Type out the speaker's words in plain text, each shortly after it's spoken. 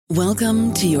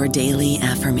Welcome to your daily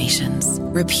affirmations.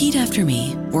 Repeat after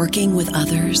me. Working with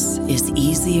others is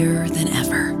easier than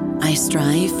ever. I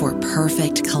strive for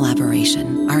perfect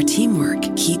collaboration. Our teamwork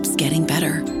keeps getting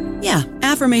better. Yeah,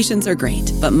 affirmations are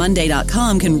great, but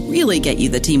Monday.com can really get you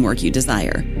the teamwork you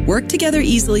desire. Work together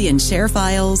easily and share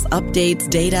files, updates,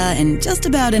 data, and just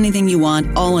about anything you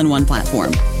want all in one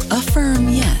platform. Affirm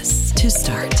yes to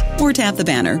start, or tap the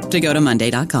banner to go to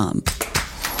Monday.com.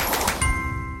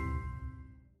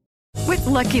 With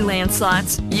Lucky Land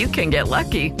Slots, you can get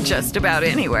lucky just about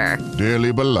anywhere.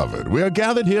 Dearly beloved, we are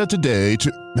gathered here today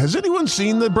to... Has anyone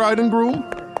seen the bride and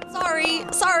groom?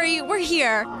 Sorry, we're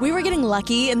here. We were getting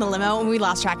lucky in the limo and we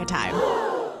lost track of time.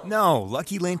 No,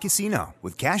 Lucky Land Casino,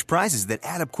 with cash prizes that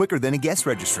add up quicker than a guest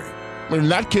registry. In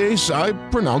that case, I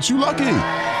pronounce you lucky.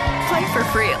 Play for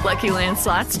free at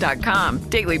LuckyLandSlots.com.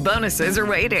 Daily bonuses are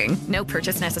waiting. No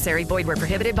purchase necessary. Void where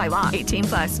prohibited by law.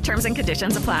 18+. Terms and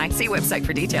conditions apply. See website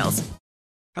for details.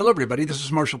 Hello, everybody. This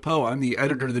is Marshall Poe. I'm the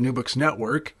editor of the New Books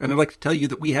Network, and I'd like to tell you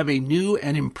that we have a new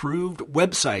and improved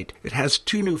website. It has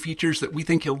 2 new features that we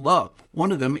think you'll love.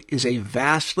 One of them is a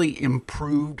vastly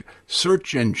improved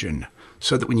search engine,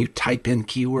 so that when you type in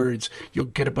keywords, you'll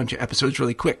get a bunch of episodes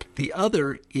really quick. The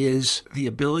other is the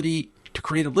ability to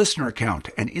create a listener account.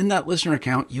 And in that listener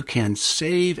account, you can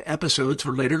save episodes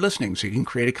for later listening. So you can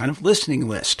create a kind of listening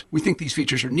list. We think these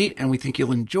features are neat and we think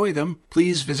you'll enjoy them.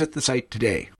 Please visit the site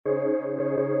today.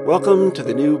 Welcome to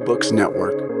the New Books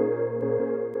Network.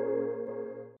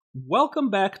 Welcome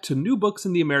back to New Books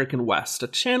in the American West, a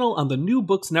channel on the New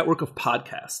Books Network of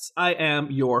podcasts. I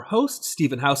am your host,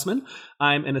 Stephen Hausman.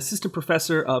 I'm an assistant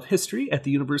professor of history at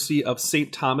the University of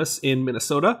St. Thomas in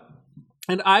Minnesota.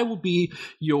 And I will be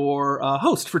your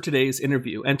host for today's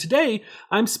interview. And today,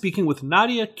 I'm speaking with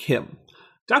Nadia Kim.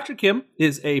 Dr. Kim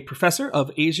is a professor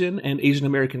of Asian and Asian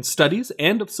American Studies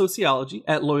and of Sociology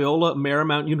at Loyola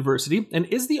Marymount University and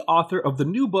is the author of the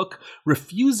new book,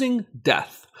 Refusing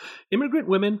Death: Immigrant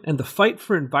Women and the Fight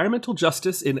for Environmental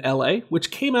Justice in LA,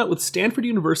 which came out with Stanford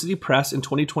University Press in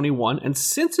 2021, and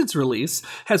since its release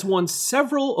has won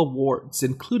several awards,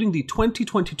 including the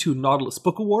 2022 Nautilus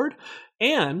Book Award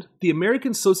and the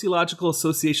American Sociological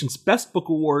Association's Best Book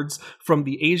Awards from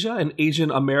the Asia and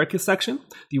Asian America section,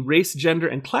 the Race, Gender,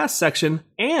 and Class section,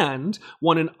 and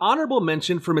won an honorable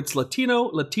mention from its Latino,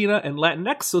 Latina, and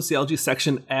Latinx sociology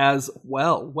section as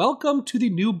well. Welcome to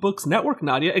the New Books Network,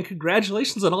 Nadia, and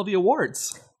congratulations on all the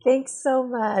awards. Thanks so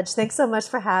much. Thanks so much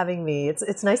for having me.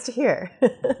 It's nice to hear.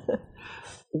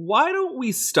 Why don't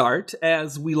we start,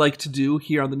 as we like to do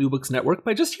here on the New Books Network,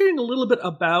 by just hearing a little bit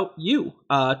about you.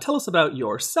 Tell us about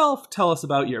yourself, tell us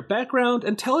about your background,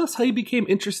 and tell us how you became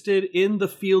interested in the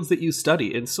fields that you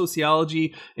study, in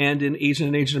sociology and in Asian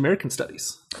and Asian American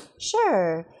studies.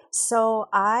 Sure. So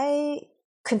I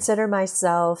consider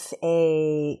myself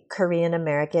a Korean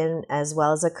American as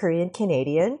well as a Korean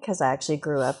Canadian, because I actually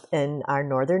grew up in our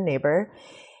northern neighbor.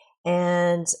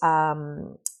 And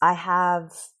I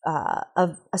have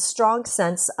a strong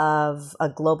sense of a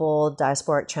global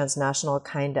diasporic transnational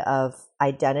kind of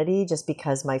identity, just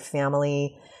because my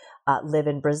family live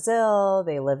in Brazil,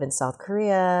 they live in South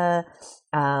Korea,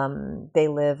 they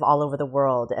live all over the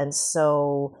world. And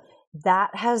so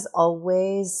that has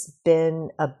always been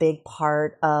a big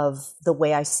part of the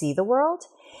way I see the world.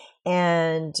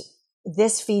 And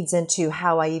this feeds into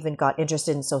how I even got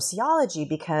interested in sociology,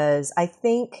 because I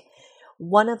think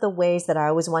one of the ways that I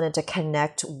always wanted to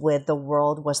connect with the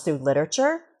world was through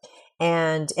literature.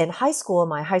 And in high school,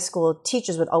 my high school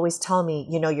teachers would always tell me,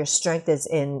 your strength is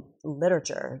in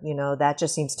literature. That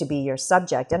just seems to be your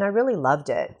subject. And I really loved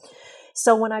it.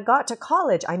 So when I got to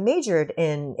college, I majored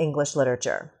in English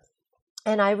literature.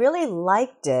 And I really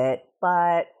liked it,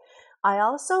 but I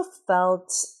also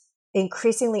felt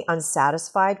increasingly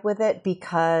unsatisfied with it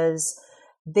because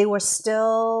they were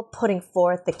still putting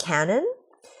forth the canon.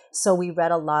 So we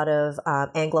read a lot of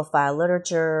Anglophile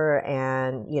literature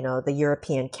and, the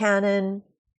European canon.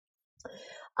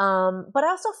 But I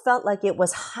also felt like it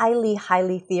was highly,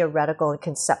 highly theoretical and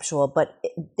conceptual, but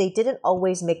they didn't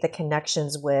always make the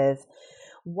connections with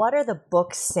what are the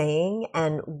books saying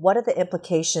and what are the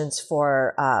implications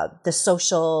for the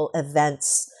social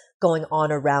events going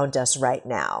on around us right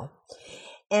now.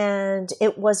 And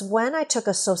it was when I took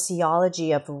a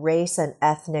sociology of race and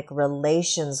ethnic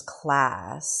relations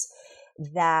class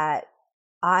that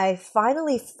I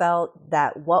finally felt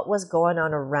that what was going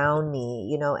on around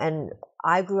me, and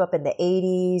I grew up in the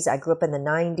 80s, I grew up in the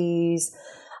 90s.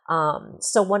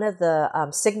 So one of the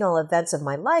signal events of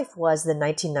my life was the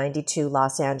 1992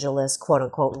 Los Angeles quote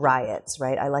unquote riots,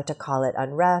 right? I like to call it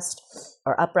unrest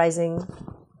or uprising.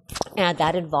 And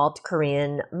that involved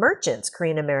Korean merchants,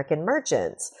 Korean American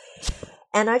merchants.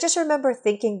 And I just remember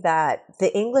thinking that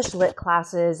the English lit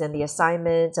classes and the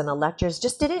assignments and the lectures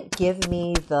just didn't give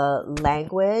me the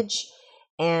language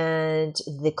and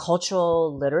the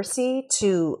cultural literacy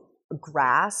to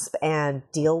grasp and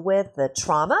deal with the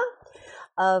trauma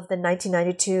of the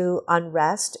 1992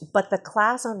 unrest, but the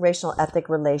class on racial ethnic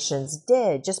relations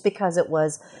did, just because it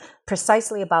was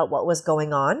precisely about what was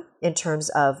going on in terms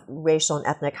of racial and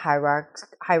ethnic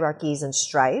hierarchies and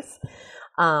strife,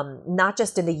 not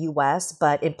just in the US,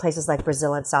 but in places like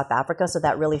Brazil and South Africa. So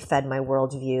that really fed my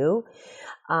worldview.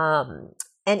 And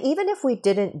even if we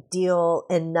didn't deal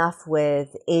enough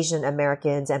with Asian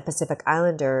Americans and Pacific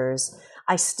Islanders,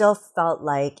 I still felt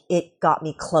like it got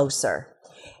me closer.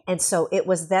 And so it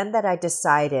was then that I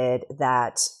decided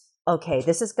that, okay,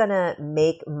 this is going to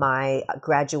make my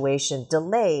graduation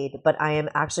delayed, but I am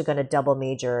actually going to double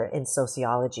major in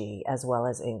sociology as well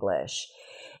as English.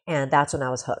 And that's when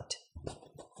I was hooked.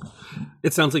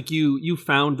 It sounds like you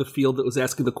found the field that was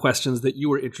asking the questions that you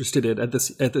were interested in at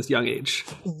this young age.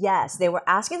 Yes, they were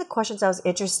asking the questions I was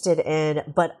interested in,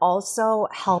 but also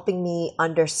helping me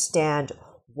understand,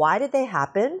 why did they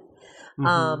happen?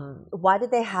 Why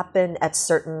did they happen at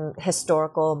certain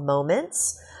historical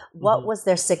moments? What was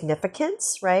their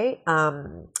significance, right?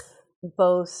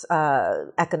 Both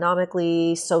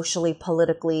economically, socially,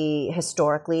 politically,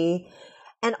 historically.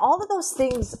 And all of those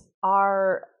things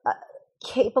are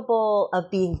capable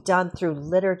of being done through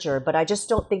literature, but I just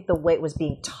don't think the way it was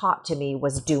being taught to me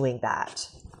was doing that.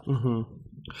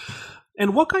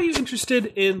 And what got you interested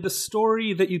in the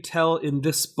story that you tell in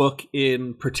this book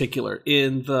in particular,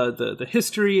 in the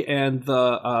history and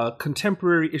the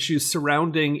contemporary issues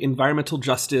surrounding environmental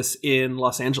justice in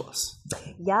Los Angeles?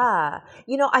 Yeah.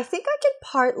 I think I can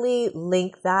partly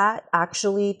link that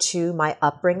actually to my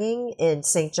upbringing in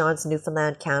St. John's,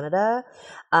 Newfoundland, Canada,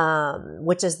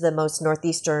 which is the most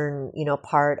northeastern,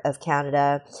 part of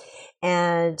Canada.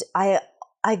 And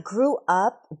I grew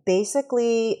up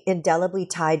basically indelibly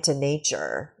tied to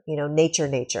nature,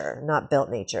 nature, not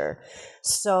built nature.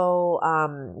 So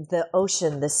the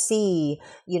ocean, the sea,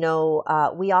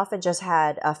 we often just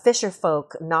had fisher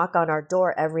folk knock on our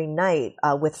door every night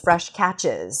with fresh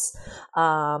catches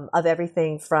of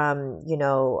everything from,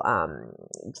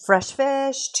 fresh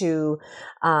fish to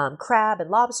crab and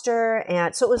lobster.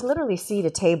 And so it was literally sea to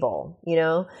table,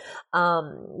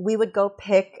 we would go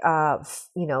pick,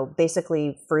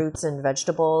 basically fruits and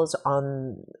vegetables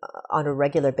on a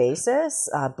regular basis.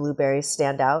 Blueberries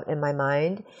stand out in my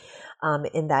mind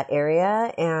in that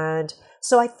area. And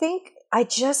so I think I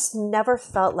just never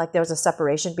felt like there was a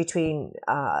separation between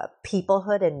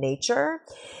peoplehood and nature.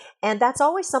 And that's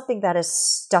always something that has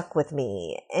stuck with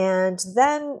me. And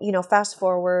then, fast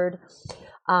forward,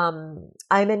 I'm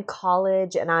in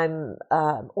college and I'm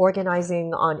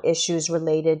organizing on issues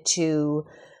related to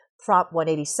Prop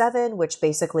 187, which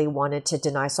basically wanted to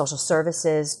deny social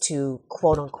services to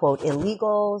quote unquote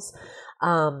illegals.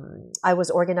 I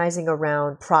was organizing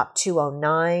around Prop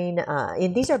 209,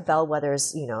 and these are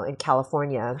bellwethers, in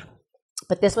California.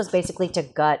 But this was basically to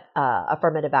gut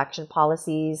affirmative action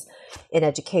policies in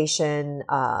education,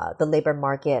 the labor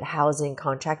market, housing,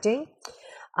 contracting.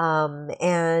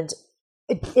 And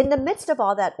in the midst of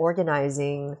all that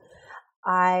organizing,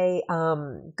 I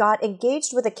got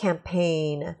engaged with a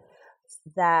campaign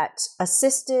that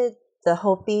assisted the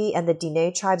Hopi and the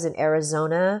Diné tribes in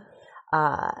Arizona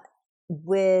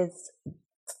with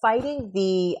fighting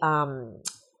the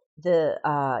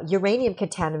uranium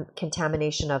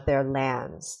contamination of their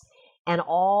lands and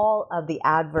all of the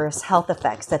adverse health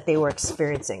effects that they were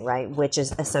experiencing, right, which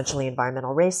is essentially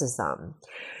environmental racism.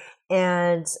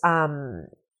 And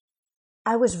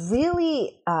I was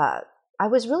really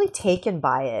taken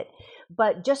by it.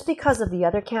 But just because of the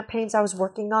other campaigns I was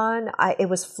working on, it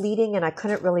was fleeting and I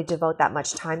couldn't really devote that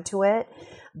much time to it.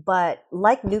 But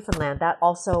like Newfoundland, that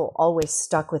also always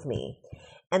stuck with me.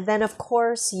 And then, of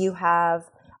course, you have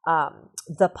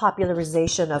the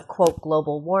popularization of, quote,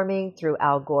 global warming through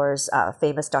Al Gore's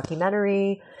famous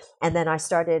documentary. And then I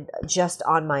started just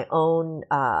on my own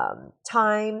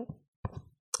time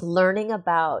learning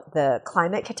about the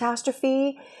climate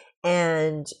catastrophe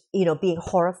and, being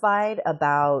horrified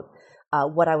about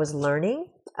what I was learning.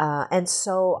 And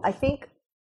so I think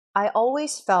I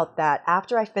always felt that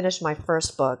after I finished my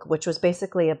first book, which was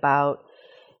basically about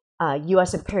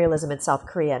U.S. imperialism in South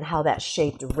Korea and how that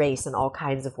shaped race in all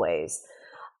kinds of ways,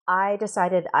 I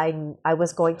decided I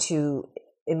was going to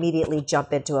immediately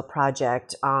jump into a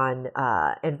project on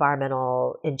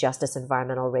environmental injustice,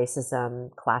 environmental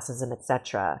racism, classism,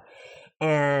 etc.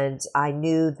 And I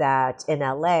knew that in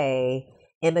LA,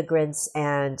 immigrants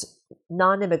and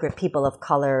non-immigrant people of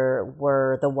color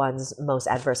were the ones most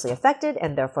adversely affected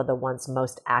and therefore the ones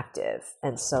most active.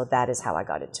 And so that is how I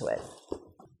got into it.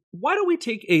 Why don't we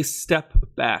take a step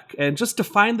back and just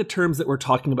define the terms that we're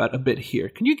talking about a bit here?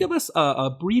 Can you give us a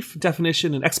brief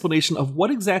definition and explanation of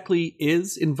what exactly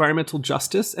is environmental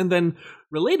justice? And then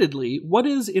relatedly, what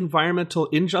is environmental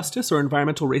injustice or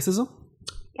environmental racism?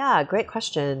 Yeah, great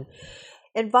question.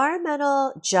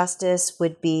 Environmental justice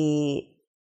would be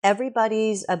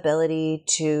everybody's ability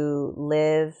to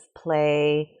live,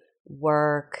 play,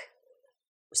 work,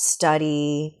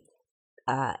 study,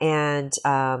 and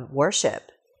worship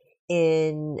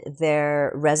in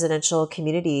their residential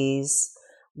communities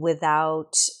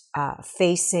without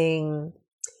facing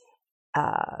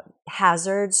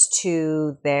hazards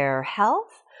to their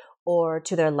health or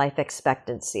to their life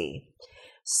expectancy.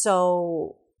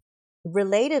 So,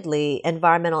 relatedly,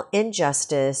 environmental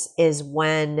injustice is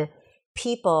when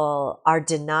people are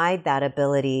denied that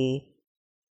ability,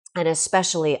 and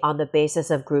especially on the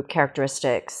basis of group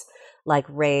characteristics like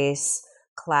race,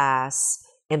 class,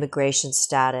 immigration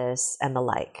status, and the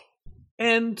like.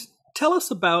 And tell us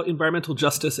about environmental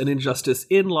justice and injustice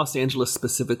in Los Angeles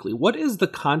specifically. What is the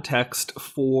context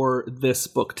for this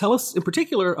book? Tell us in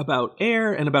particular about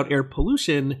air and about air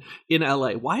pollution in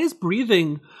LA. Why is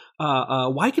breathing,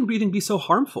 why can breathing be so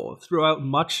harmful throughout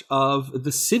much of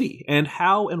the city? And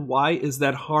how and why is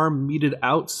that harm meted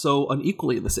out so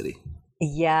unequally in the city?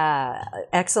 Yeah,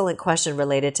 excellent question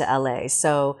related to LA.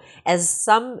 So as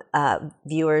some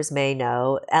viewers may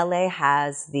know, LA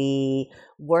has the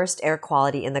worst air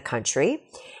quality in the country.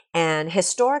 And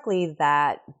historically,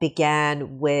 that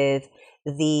began with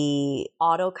the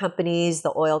auto companies,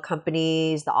 the oil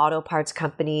companies, the auto parts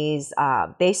companies,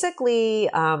 basically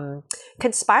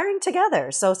conspiring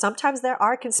together. So sometimes there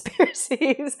are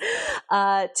conspiracies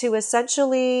to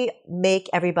essentially make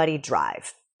everybody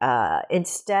drive.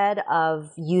 Instead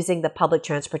of using the public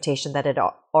transportation that had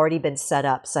already been set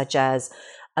up, such as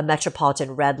a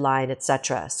Metropolitan Red Line,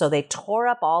 etc. So they tore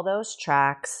up all those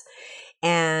tracks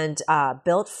and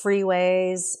built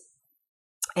freeways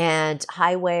and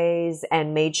highways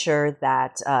and made sure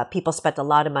that people spent a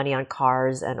lot of money on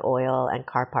cars and oil and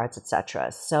car parts,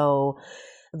 etc. So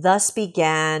thus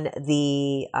began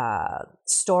the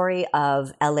story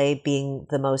of LA being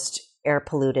the most air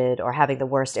polluted or having the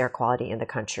worst air quality in the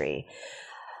country.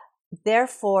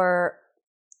 Therefore,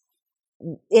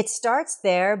 it starts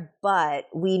there, but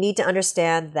we need to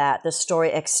understand that the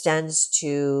story extends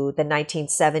to the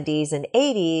 1970s and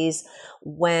 80s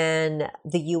when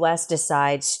the U.S.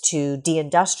 decides to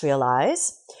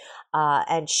deindustrialize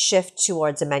and shift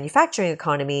towards a manufacturing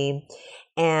economy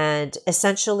and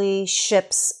essentially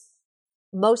ships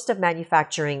most of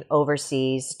manufacturing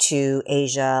overseas to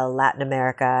Asia, Latin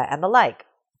America, and the like.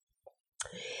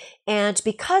 And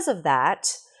because of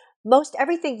that, most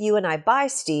everything you and I buy,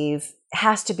 Steve,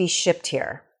 has to be shipped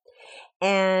here.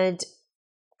 And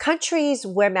countries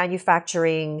where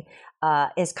manufacturing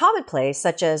is commonplace,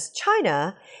 such as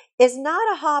China, is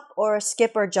not a hop or a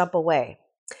skip or jump away.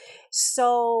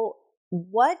 So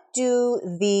what do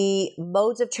the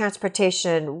modes of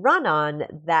transportation run on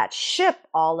that ship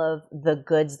all of the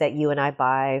goods that you and I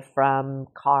buy, from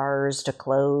cars to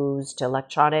clothes to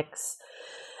electronics,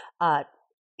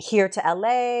 here to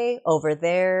LA, over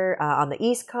there on the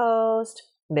East Coast,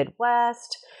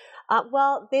 Midwest?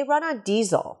 Well, they run on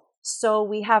diesel. So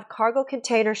we have cargo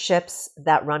container ships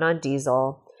that run on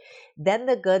diesel. Then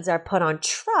the goods are put on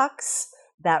trucks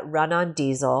that run on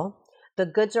diesel. The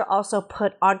goods are also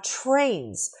put on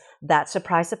trains that,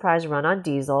 surprise, surprise, run on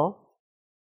diesel.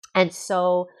 And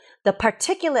so the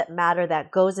particulate matter that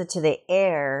goes into the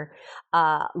air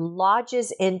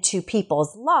lodges into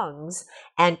people's lungs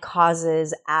and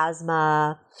causes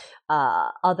asthma,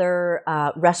 other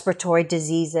respiratory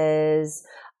diseases,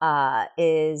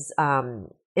 is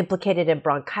implicated in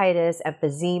bronchitis,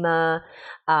 emphysema,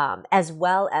 as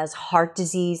well as heart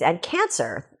disease and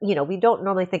cancer. You know, we don't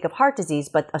normally think of heart disease,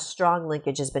 but a strong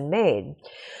linkage has been made.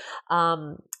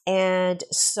 And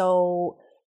so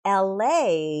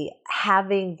LA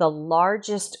having the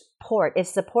largest port,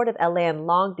 it's the port of LA and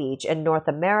Long Beach in North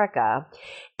America,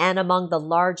 and among the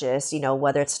largest, you know,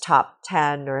 whether it's top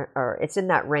 10 or it's in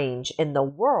that range in the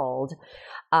world,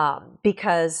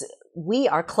 because we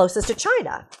are closest to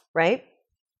China, right?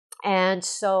 And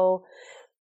so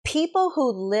people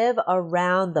who live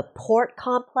around the port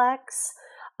complex,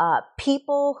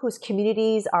 people whose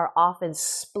communities are often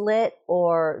split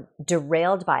or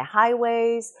derailed by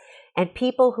highways, and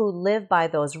people who live by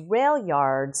those rail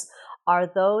yards are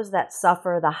those that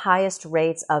suffer the highest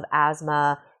rates of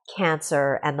asthma,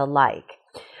 cancer, and the like.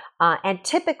 And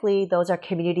typically, those are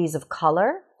communities of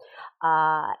color,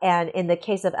 And in the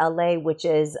case of LA, which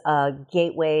is a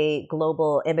gateway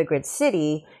global immigrant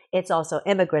city, it's also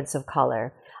immigrants of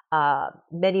color,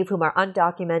 many of whom are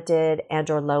undocumented and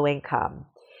or low income.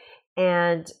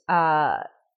 And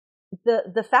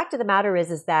the fact of the matter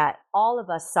is that all of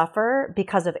us suffer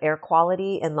because of air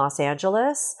quality in Los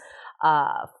Angeles.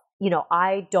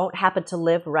 I don't happen to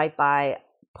live right by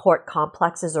port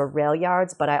complexes or rail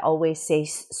yards, but I always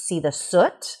see the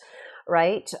soot,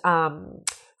 right?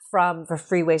 From the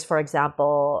freeways, for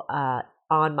example,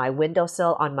 on my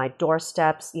windowsill, on my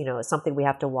doorsteps, it's something we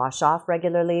have to wash off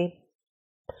regularly.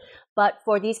 But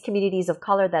for these communities of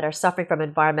color that are suffering from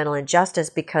environmental injustice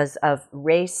because of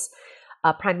race,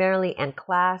 primarily, and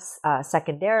class,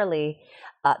 secondarily,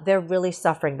 they're really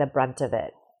suffering the brunt of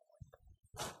it.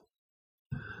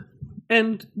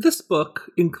 And this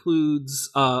book includes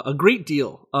a great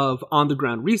deal of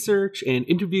on-the-ground research and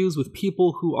interviews with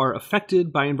people who are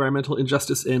affected by environmental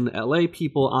injustice in LA,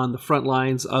 people on the front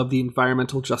lines of the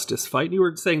environmental justice fight. And you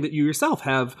were saying that you yourself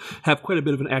have quite a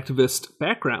bit of an activist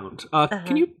background.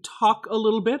 Can you talk a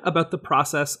little bit about the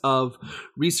process of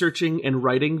researching and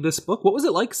writing this book? What was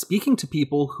it like speaking to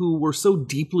people who were so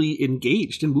deeply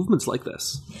engaged in movements like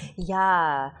this?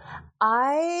 Yeah,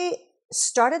 I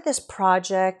started this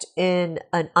project in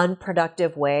an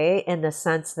unproductive way, in the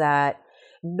sense that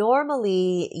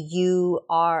normally you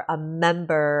are a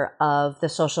member of the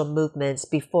social movements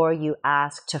before you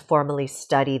ask to formally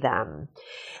study them.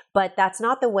 But that's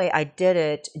not the way I did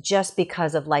it, just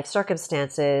because of life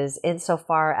circumstances,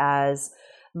 insofar as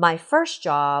my first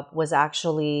job was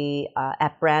actually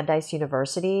at Brandeis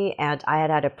University, and I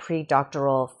had a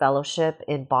pre-doctoral fellowship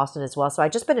in Boston as well. So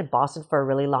I'd just been in Boston for a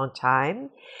really long time.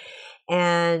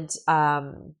 And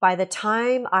by the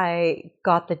time I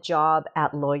got the job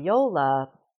at Loyola,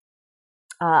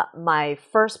 my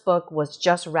first book was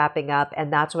just wrapping up,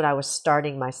 and that's when I was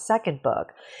starting my second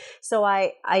book. So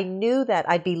I knew that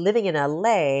I'd be living in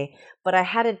LA, but I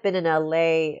hadn't been in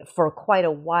LA for quite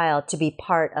a while to be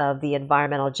part of the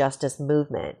environmental justice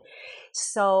movement.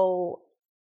 So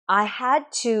I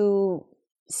had to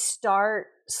start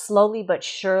slowly but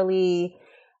surely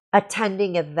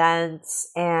attending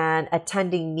events and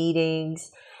attending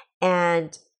meetings,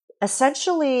 and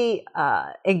essentially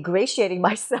ingratiating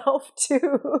myself to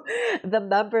the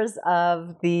members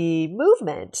of the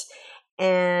movement.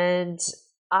 And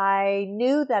I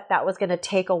knew that was going to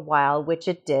take a while, which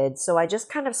it did. So I just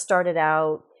kind of started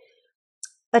out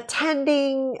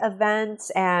attending events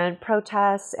and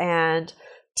protests and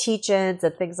teach-ins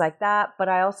and things like that. But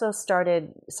I also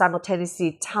started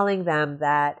simultaneously telling them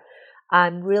that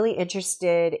I'm really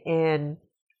interested in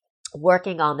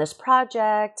working on this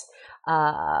project,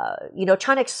 trying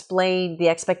to explain the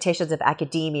expectations of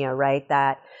academia, right?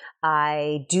 That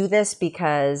I do this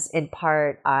because in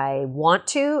part I want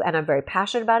to, and I'm very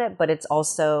passionate about it, but it's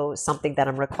also something that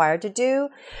I'm required to do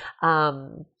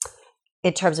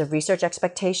in terms of research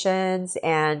expectations.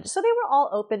 And so they were all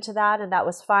open to that, and that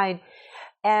was fine.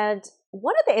 And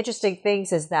one of the interesting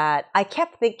things is that I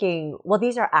kept thinking, well,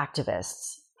 these are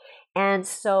activists. And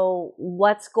so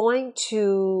what's going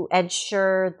to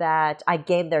ensure that I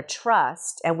gain their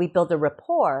trust and we build a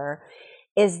rapport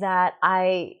is that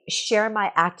I share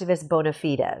my activist bona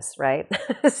fides, right?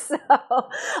 So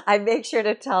I make sure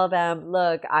to tell them,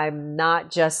 look, I'm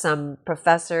not just some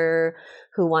professor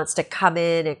who wants to come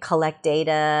in and collect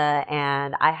data,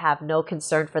 and I have no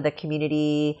concern for the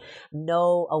community,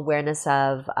 no awareness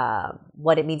of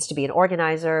what it means to be an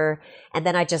organizer, and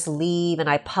then I just leave and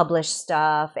I publish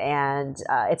stuff, and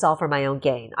it's all for my own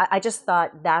gain. I just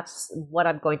thought that's what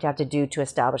I'm going to have to do to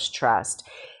establish trust.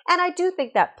 And I do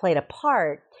think that played a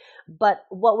part. But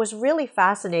what was really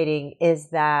fascinating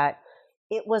is that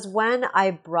it was when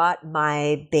I brought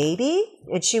my baby,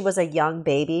 and she was a young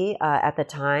baby at the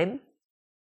time,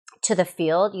 to the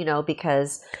field,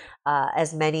 because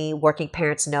as many working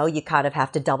parents know, you kind of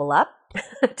have to double up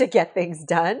to get things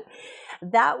done.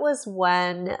 That was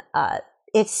when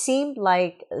it seemed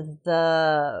like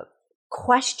the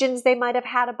questions they might have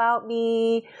had about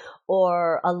me,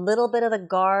 or a little bit of the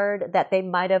guard that they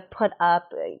might have put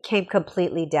up, came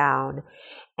completely down.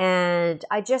 And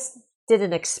I just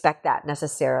didn't expect that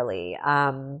necessarily.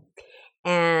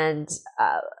 And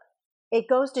it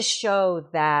goes to show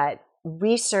that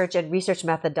research and research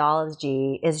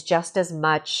methodology is just as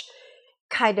much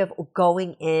kind of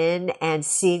going in and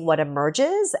seeing what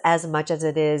emerges, as much as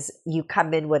it is you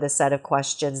come in with a set of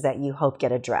questions that you hope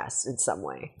get addressed in some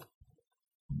way.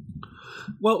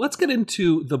 Well, let's get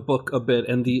into the book a bit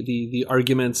and the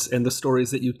arguments and the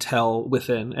stories that you tell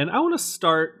within. And I want to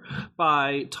start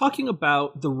by talking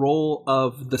about the role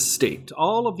of the state.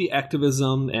 All of the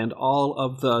activism and all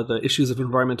of the issues of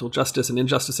environmental justice and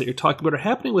injustice that you're talking about are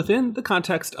happening within the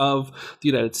context of the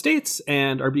United States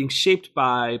and are being shaped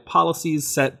by policies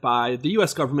set by the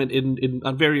U.S. government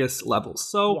on various levels.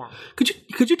 So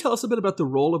could you tell us a bit about the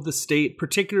role of the state,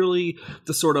 particularly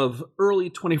the sort of early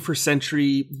 21st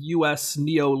century U.S.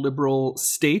 neoliberal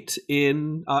state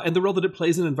and the role that it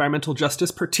plays in environmental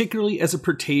justice, particularly as it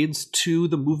pertains to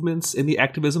the movements and the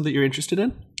activism that you're interested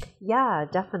in? Yeah,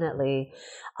 definitely.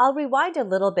 I'll rewind a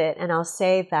little bit and I'll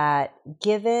say that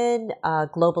given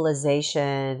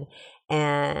globalization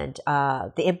and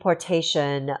the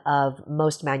importation of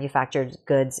most manufactured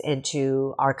goods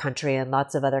into our country and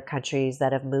lots of other countries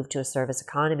that have moved to a service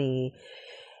economy,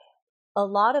 a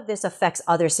lot of this affects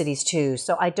other cities too.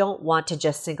 So I don't want to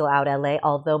just single out LA,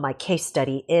 although my case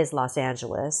study is Los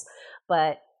Angeles,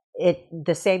 but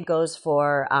the same goes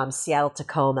for Seattle,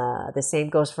 Tacoma. The same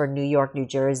goes for New York, New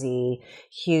Jersey,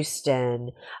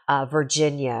 Houston,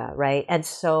 Virginia, right? And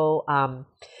so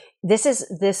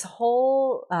this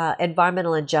whole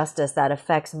environmental injustice that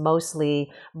affects mostly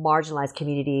marginalized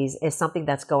communities is something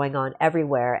that's going on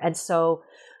everywhere. And so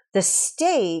the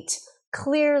state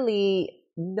clearly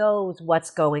knows what's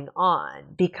going on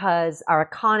because our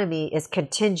economy is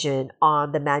contingent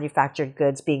on the manufactured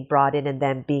goods being brought in and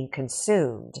then being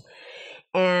consumed.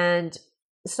 And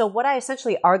so what I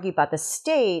essentially argue about the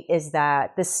state is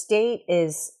that the state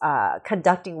is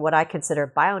conducting what I consider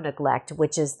bio-neglect,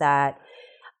 which is that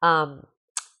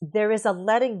there is a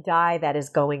letting die that is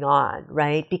going on,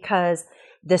 right? Because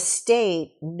the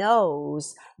state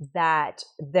knows that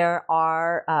there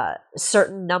are a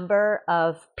certain number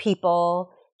of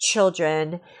people,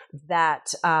 children,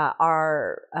 that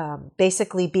are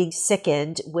basically being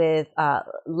sickened with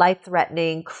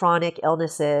life-threatening chronic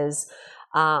illnesses,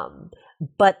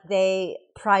 but they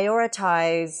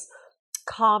prioritize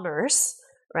commerce,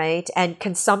 right, and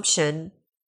consumption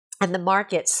and the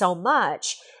market so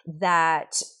much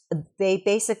that they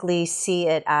basically see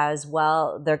it as,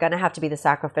 well, they're going to have to be the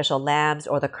sacrificial lambs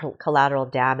or the collateral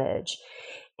damage.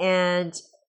 And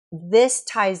this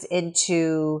ties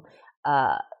into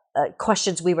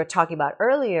questions we were talking about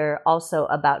earlier also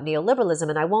about neoliberalism.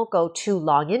 And I won't go too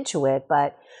long into it,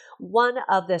 but one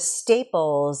of the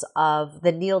staples of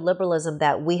the neoliberalism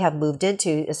that we have moved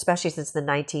into, especially since the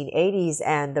 1980s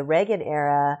and the Reagan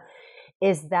era,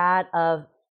 is that of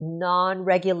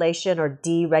non-regulation or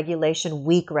deregulation,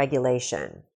 weak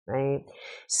regulation, right?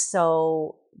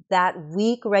 So that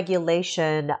weak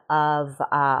regulation of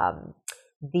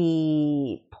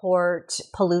the port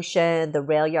pollution, the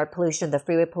rail yard pollution, the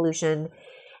freeway pollution.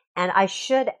 And I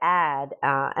should add,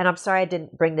 and I'm sorry I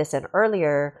didn't bring this in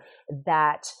earlier,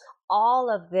 that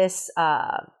all of this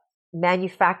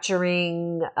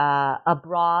manufacturing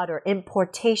abroad or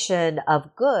importation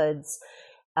of goods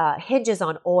hinges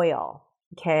on oil.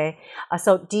 Okay,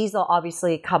 so diesel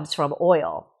obviously comes from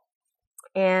oil.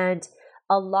 And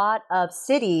a lot of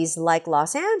cities like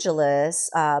Los Angeles,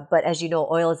 but as you know,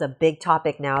 oil is a big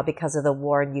topic now because of the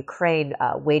war in Ukraine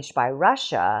waged by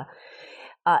Russia,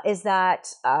 is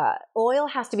that oil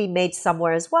has to be made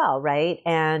somewhere as well, right?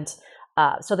 And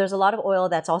so there's a lot of oil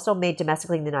that's also made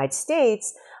domestically in the United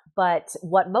States. But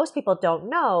what most people don't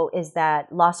know is that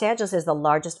Los Angeles is the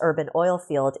largest urban oil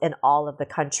field in all of the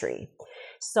country.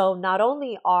 So not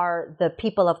only are the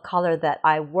people of color that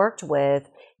I worked with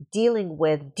dealing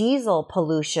with diesel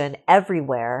pollution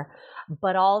everywhere,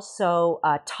 but also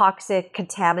toxic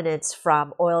contaminants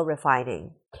from oil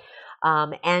refining.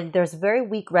 And there's very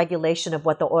weak regulation of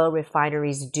what the oil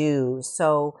refineries do.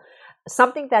 So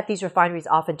something that these refineries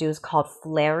often do is called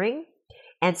flaring.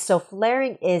 And so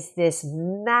flaring is this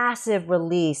massive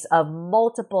release of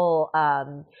multiple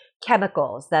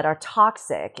chemicals that are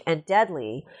toxic and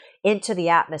deadly into the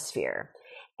atmosphere.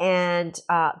 And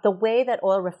the way that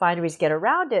oil refineries get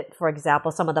around it, for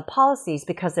example, some of the policies,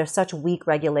 because there's such weak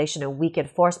regulation and weak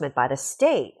enforcement by the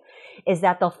state, is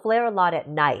that they'll flare a lot at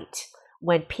night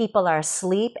when people are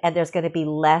asleep and there's going to be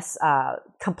less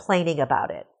complaining about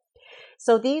it.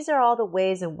 So these are all the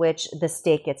ways in which the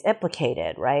state gets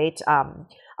implicated, right?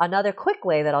 Another quick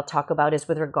way that I'll talk about is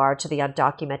with regard to the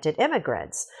undocumented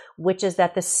immigrants, which is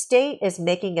that the state is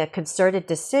making a concerted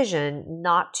decision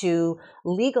not to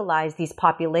legalize these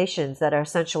populations that are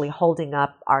essentially holding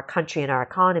up our country and our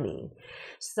economy.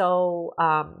 So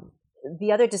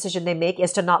the other decision they make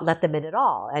is to not let them in at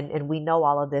all. And we know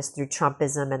all of this through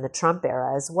Trumpism and the Trump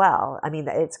era as well. I mean,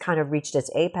 it's kind of reached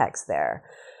its apex there.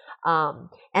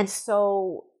 And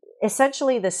so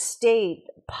essentially the state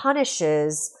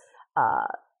punishes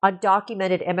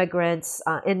undocumented immigrants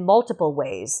in multiple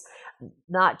ways,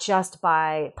 not just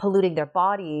by polluting their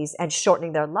bodies and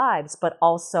shortening their lives, but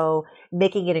also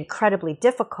making it incredibly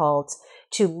difficult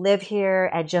to live here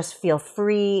and just feel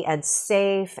free and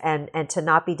safe and to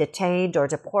not be detained or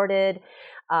deported,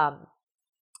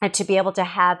 and to be able to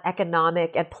have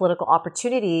economic and political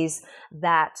opportunities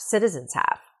that citizens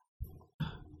have.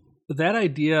 That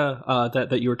idea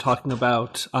that you were talking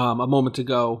about a moment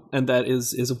ago, and that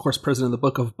is of course present in the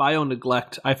book, of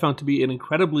bio-neglect, I found to be an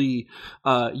incredibly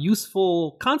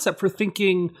useful concept for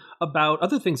thinking about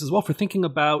other things as well, for thinking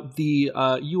about the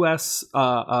U.S.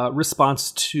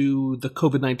 Response to the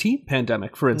COVID-19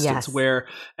 pandemic, for instance, where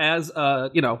as,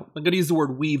 I'm going to use the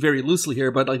word we very loosely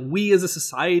here, but like we as a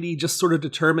society just sort of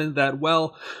determined that,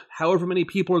 well, however many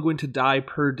people are going to die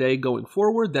per day going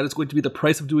forward, that is going to be the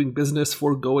price of doing business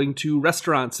for going to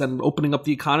restaurants and opening up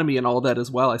the economy and all that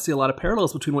as well. I see a lot of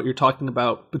parallels between what you're talking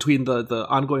about, between the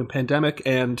ongoing pandemic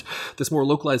and this more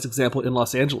localized example in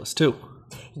Los Angeles too.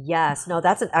 Yes, no,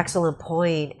 that's an excellent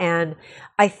point. And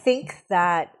I think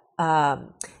that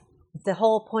the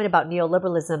whole point about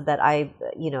neoliberalism that I,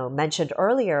 mentioned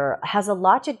earlier has a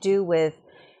lot to do with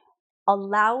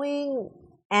allowing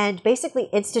and basically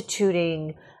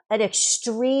instituting an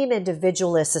extreme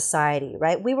individualist society,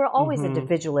 right? We were always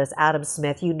individualists. Adam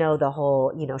Smith, the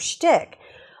whole, shtick.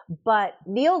 But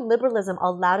neoliberalism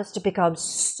allowed us to become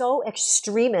so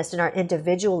extremist in our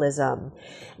individualism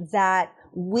that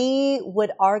we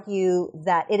would argue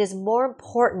that it is more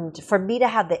important for me to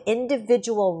have the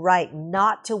individual right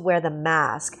not to wear the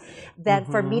mask than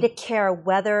for me to care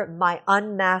whether my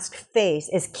unmasked face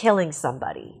is killing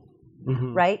somebody.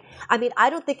 Right? I mean, I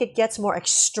don't think it gets more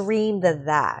extreme than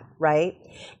that, right?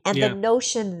 And the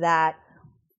notion that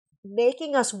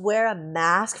making us wear a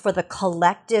mask for the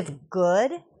collective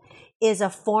good is a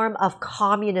form of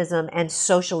communism and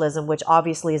socialism, which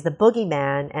obviously is the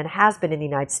boogeyman and has been in the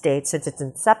United States since its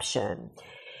inception.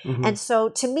 And so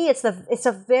to me, it's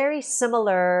a very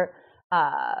similar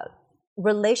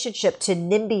relationship to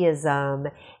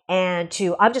NIMBYism and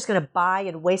to I'm just going to buy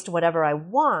and waste whatever I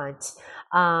want.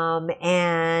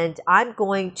 And I'm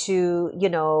going to,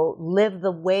 live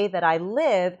the way that I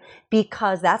live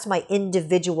because that's my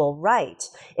individual right.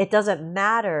 It doesn't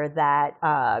matter that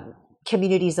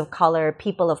communities of color,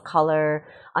 people of color,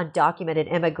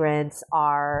 undocumented immigrants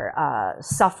are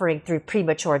suffering through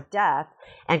premature death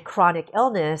and chronic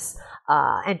illness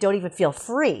and don't even feel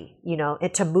free,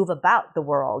 to move about the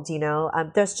world.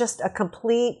 There's just a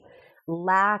complete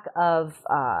lack of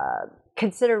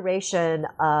consideration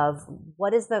of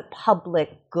what is the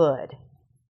public good.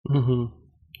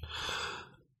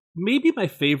 Maybe my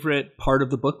favorite part of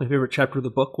the book, my favorite chapter of the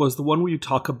book, was the one where you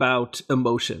talk about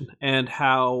emotion and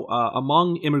how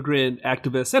among immigrant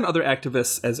activists and other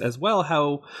activists as well,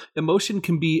 how emotion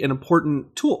can be an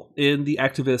important tool in the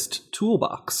activist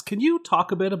toolbox. Can you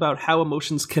talk a bit about how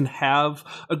emotions can have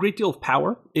a great deal of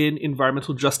power in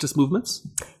environmental justice movements?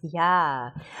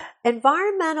 Yeah.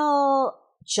 Environmental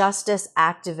justice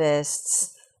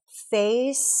activists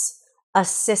face a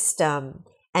system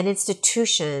and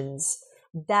institutions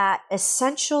that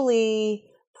essentially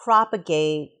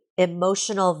propagate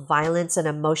emotional violence and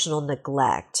emotional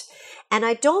neglect. And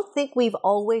I don't think we've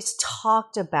always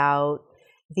talked about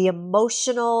the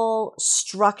emotional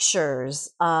structures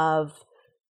of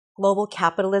global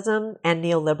capitalism and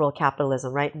neoliberal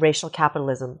capitalism, right? Racial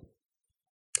capitalism.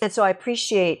 And so I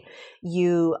appreciate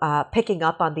you picking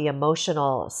up on the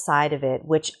emotional side of it,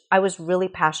 which I was really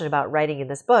passionate about writing in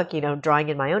this book, drawing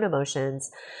in my own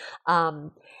emotions.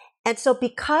 And so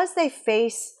because they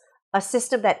face a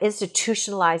system that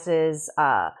institutionalizes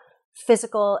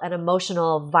physical and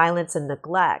emotional violence and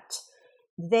neglect,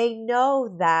 they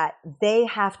know that they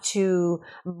have to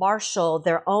marshal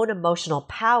their own emotional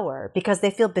power because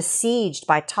they feel besieged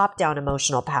by top-down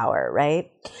emotional power,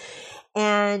 right?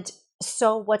 And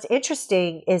so what's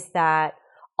interesting is that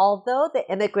although the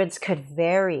immigrants could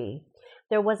vary,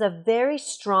 there was a very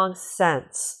strong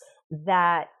sense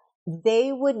that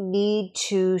they would need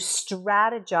to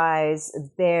strategize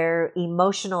their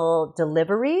emotional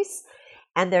deliveries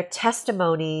and their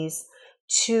testimonies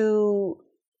to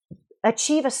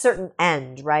achieve a certain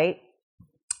end, right?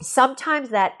 Sometimes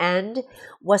that end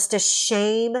was to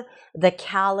shame the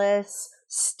callous,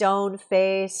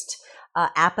 stone-faced,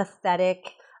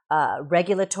 apathetic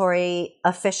regulatory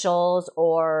officials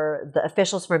or the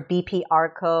officials from BP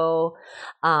ARCO.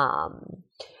 That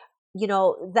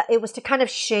it was to kind of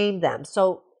shame them.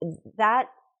 So that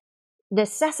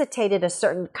necessitated a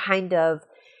certain kind of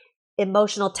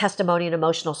emotional testimony and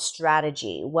emotional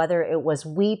strategy, whether it was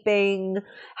weeping,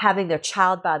 having their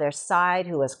child by their side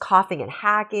who was coughing and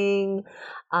hacking,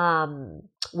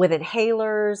 with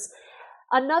inhalers.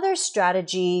 Another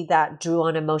strategy that drew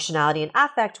on emotionality and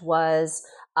affect was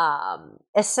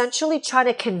essentially trying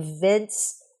to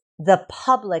convince the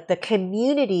public, the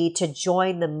community, to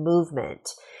join the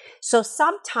movement. So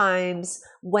sometimes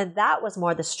when that was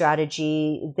more the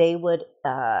strategy, they would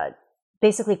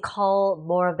basically cull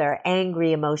more of their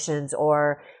angry emotions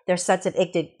or their sense of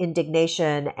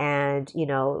indignation and,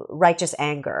 righteous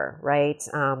anger, right?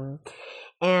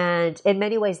 And in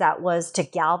many ways, that was to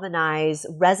galvanize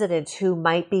residents who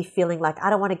might be feeling like, I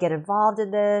don't want to get involved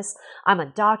in this. I'm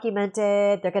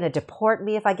undocumented. They're going to deport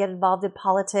me if I get involved in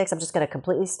politics. I'm just going to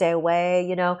completely stay away,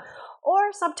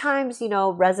 Or sometimes,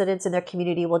 residents in their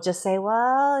community will just say,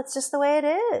 well, it's just the way it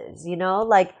is,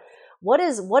 like what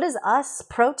is us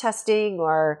protesting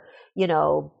or,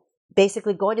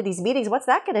 basically going to these meetings, what's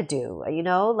that going to do?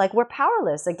 Like we're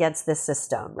powerless against this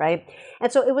system, right?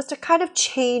 And so it was to kind of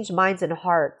change minds and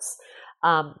hearts.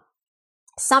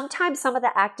 Sometimes some of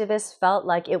the activists felt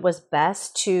like it was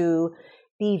best to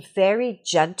be very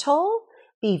gentle,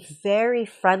 be very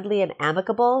friendly and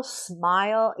amicable,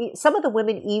 smile. Some of the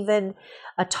women even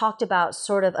talked about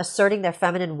sort of asserting their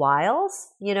feminine wiles,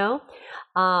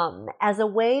 as a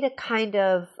way to kind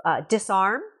of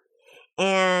disarm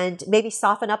and maybe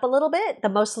soften up a little bit the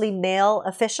mostly male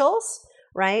officials,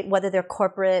 right? Whether they're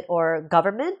corporate or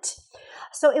government.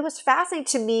 So it was fascinating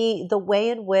to me the way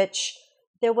in which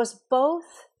there was both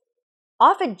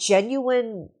often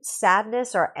genuine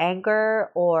sadness or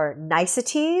anger or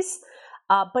niceties,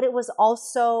 but it was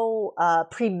also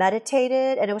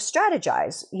premeditated and it was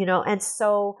strategized, and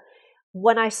so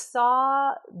when I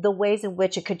saw the ways in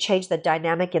which it could change the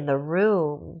dynamic in the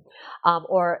room,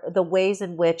 or the ways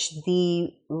in which the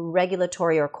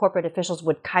regulatory or corporate officials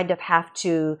would kind of have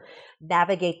to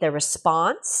navigate their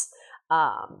response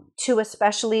to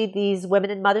especially these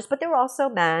women and mothers, but there were also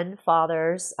men,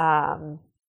 fathers,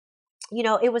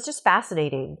 it was just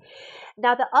fascinating.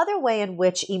 Now, the other way in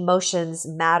which emotions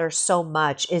matter so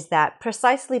much is that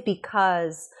precisely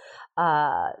because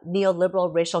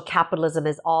neoliberal racial capitalism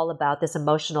is all about this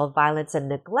emotional violence and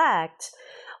neglect,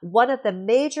 one of the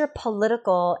major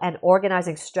political and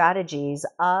organizing strategies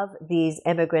of these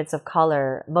immigrants of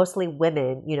color, mostly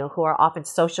women, who are often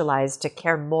socialized to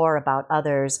care more about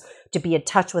others, to be in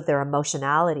touch with their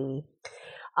emotionality,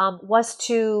 was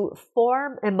to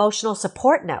form emotional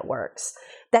support networks,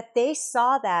 that they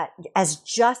saw that as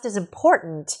just as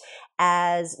important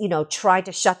as, trying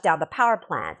to shut down the power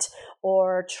plant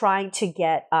or trying to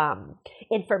get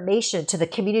information to the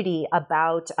community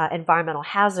about environmental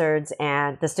hazards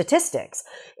and the statistics.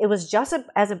 It was just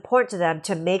as important to them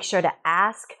to make sure to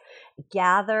ask,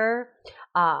 gather,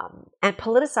 and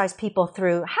politicize people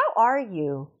through, how are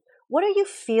you? What are you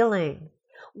feeling?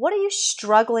 What are you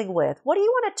struggling with? What do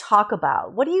you want to talk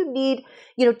about? What do you need?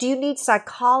 Do you need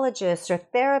psychologists or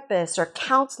therapists or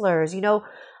counselors?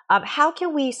 How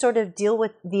can we sort of deal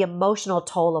with the emotional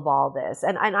toll of all this?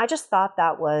 And I just thought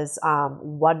that was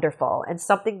wonderful and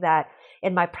something that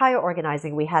in my prior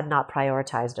organizing we had not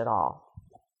prioritized at all.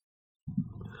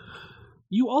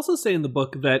 You also say in the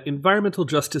book that environmental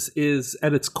justice is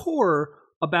at its core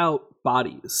about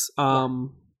bodies.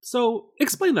 So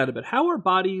explain that a bit. How are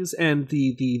bodies and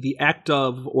the act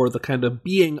of, or the kind of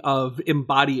being of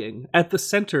embodying at the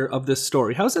center of this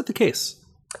story? How is that the case?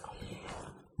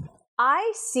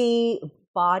 I see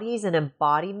bodies and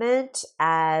embodiment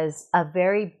as a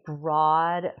very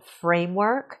broad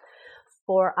framework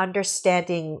for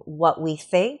understanding what we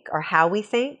think or how we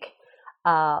think,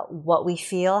 what we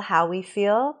feel, how we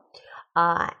feel,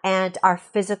 and our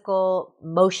physical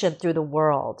motion through the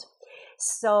world.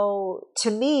 So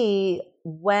to me,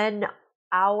 when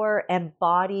our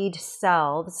embodied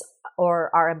selves or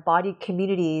our embodied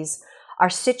communities are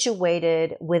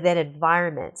situated within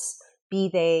environments, be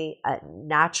they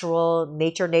natural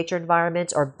nature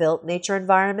environments or built nature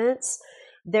environments,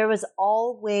 there was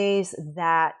always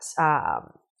that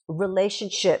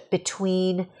relationship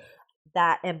between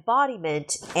that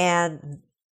embodiment and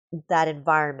that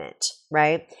environment,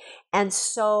 right? And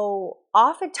so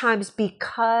oftentimes,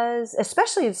 because,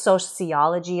 especially in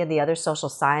sociology and the other social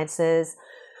sciences,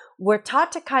 we're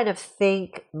taught to kind of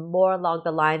think more along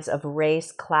the lines of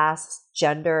race, class,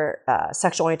 gender,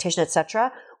 sexual orientation,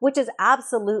 etc., which is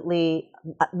absolutely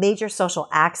major social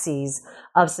axes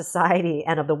of society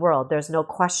and of the world. There's no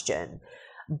question.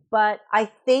 But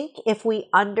I think if we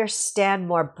understand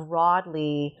more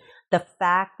broadly the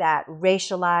fact that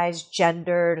racialized,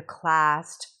 gendered,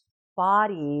 classed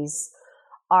bodies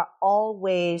are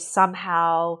always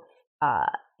somehow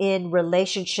in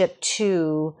relationship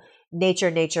to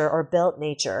nature or built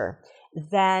nature,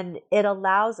 then it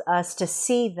allows us to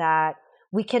see that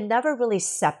we can never really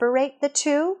separate the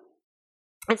two.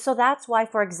 And so that's why,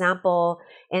 for example,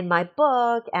 in my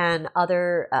book and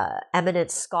other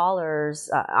eminent scholars,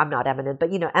 I'm not eminent, but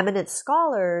eminent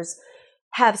scholars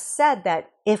have said that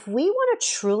if we want to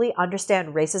truly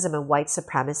understand racism and white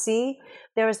supremacy,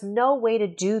 there is no way to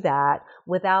do that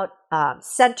without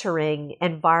centering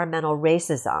environmental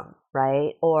racism,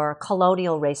 right? Or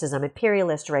colonial racism,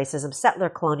 imperialist racism, settler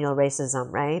colonial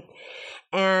racism, right?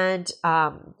 And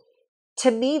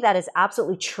to me, that is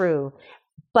absolutely true.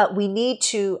 But we need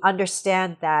to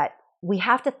understand that we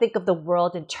have to think of the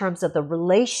world in terms of the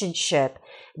relationship,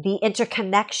 the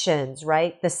interconnections,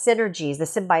 right? The synergies, the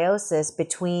symbiosis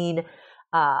between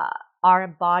our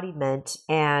embodiment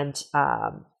and,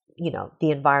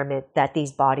 the environment that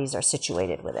these bodies are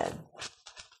situated within.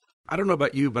 I don't know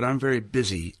about you, but I'm very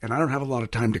busy and I don't have a lot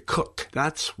of time to cook.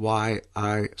 That's why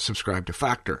I subscribe to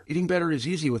Factor. Eating better is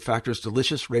easy with Factor's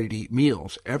delicious, ready-to-eat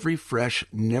meals. Every fresh,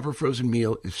 never frozen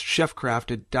meal is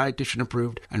chef-crafted, dietitian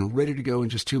approved, and ready to go in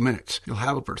just 2 minutes. You'll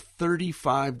have over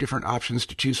 35 different options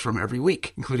to choose from every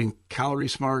week, including Calorie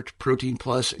Smart, Protein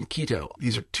Plus, and Keto.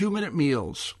 These are 2-minute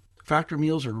meals. Factor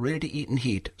meals are ready to eat and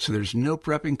heat, so there's no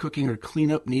prepping, cooking, or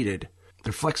cleanup needed.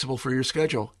 They're flexible for your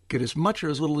schedule. Get as much or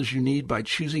as little as you need by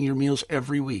choosing your meals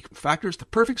every week. Factor is the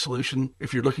perfect solution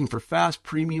if you're looking for fast,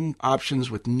 premium options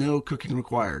with no cooking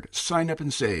required. Sign up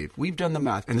and save. We've done the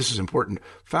math, and this is important.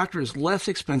 Factor is less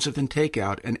expensive than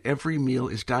takeout, and every meal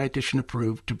is dietitian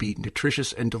approved to be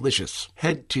nutritious and delicious.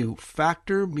 Head to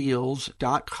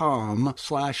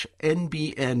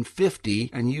factormeals.com/NBN50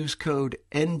 and use code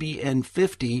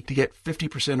NBN50 to get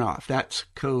 50% off. That's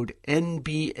code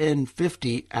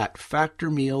NBN50 at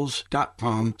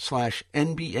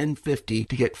factormeals.com/NBN50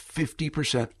 to get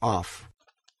 50% off.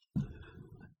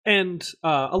 And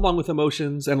along with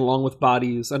emotions and along with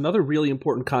bodies, another really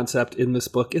important concept in this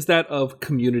book is that of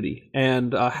community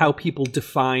and how people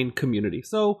define community.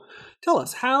 So tell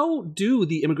us, how do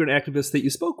the immigrant activists that you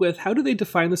spoke with, how do they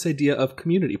define this idea of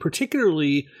community,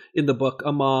 particularly in the book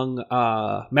among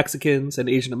Mexicans and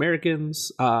Asian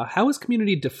Americans? How is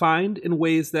community defined in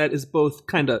ways that is both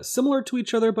kind of similar to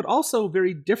each other, but also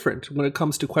very different when it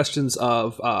comes to questions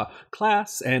of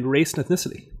class and race and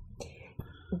ethnicity?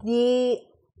 The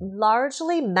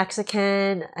largely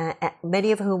Mexican,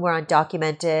 many of whom were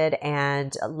undocumented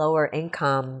and lower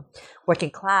income,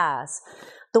 working class,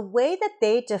 the way that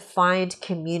they defined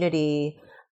community,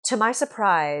 to my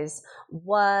surprise,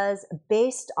 was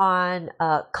based on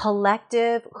a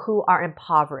collective who are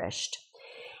impoverished.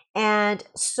 And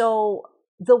so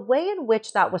the way in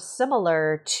which that was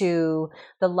similar to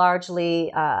the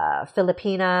largely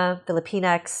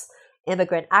Filipinx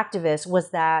immigrant activists was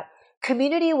that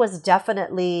community was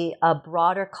definitely a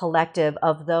broader collective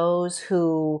of those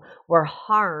who were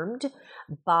harmed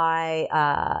by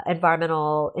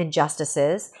environmental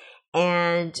injustices,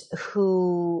 and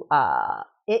who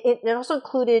it also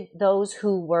included those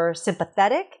who were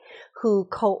sympathetic, who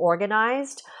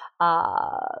co-organized,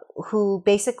 who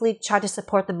basically tried to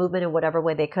support the movement in whatever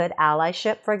way they could,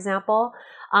 allyship, for example,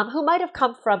 who might have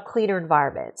come from cleaner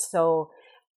environments. So,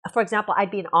 for example,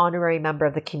 I'd be an honorary member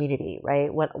of the community,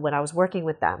 right, when I was working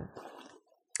with them.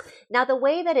 Now, the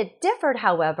way that it differed,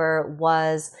 however,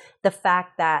 was the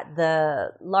fact that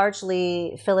the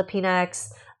largely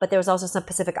Filipinx, but there was also some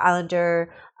Pacific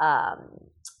Islander,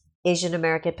 Asian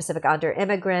American, Pacific Islander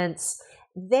immigrants,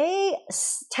 they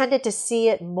tended to see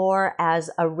it more as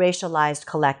a racialized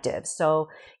collective. So,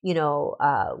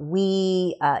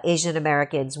 we Asian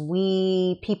Americans,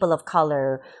 we people of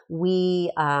color,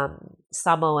 we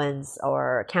Samoans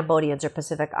or Cambodians or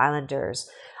Pacific Islanders.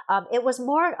 It was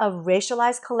more a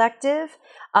racialized collective,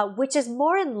 which is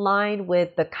more in line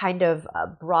with the kind of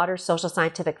broader social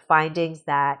scientific findings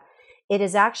that it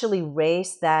is actually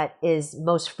race that is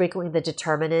most frequently the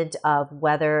determinant of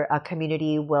whether a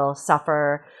community will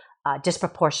suffer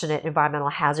disproportionate environmental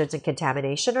hazards and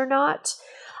contamination or not.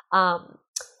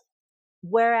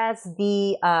 Whereas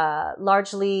the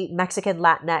largely Mexican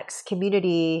Latinx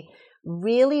community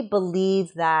really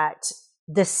believed that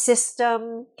the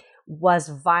system was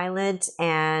violent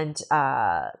and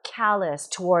callous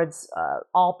towards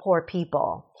all poor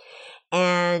people.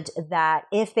 And that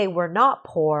if they were not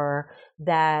poor,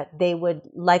 that they would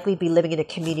likely be living in a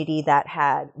community that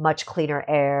had much cleaner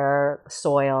air,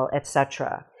 soil,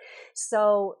 etc.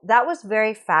 So that was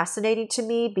very fascinating to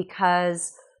me,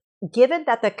 because given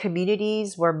that the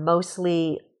communities were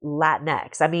mostly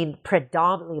Latinx, I mean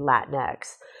predominantly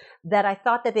Latinx, that I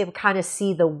thought that they would kind of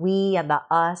see the we and the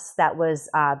us that was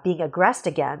being aggressed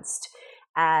against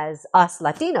as us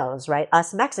Latinos, right?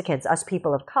 Us Mexicans, us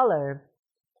people of color.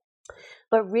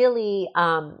 But really,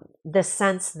 the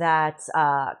sense that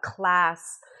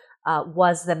class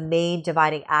was the main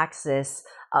dividing axis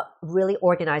really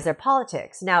organized their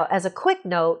politics. Now, as a quick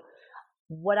note,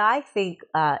 what I think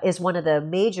is one of the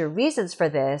major reasons for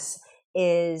this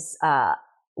is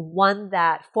one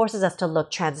that forces us to look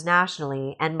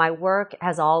transnationally. And my work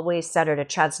has always centered a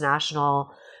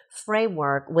transnational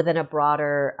framework within a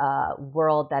broader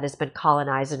world that has been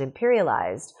colonized and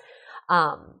imperialized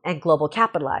and global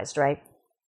capitalized, right?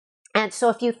 And so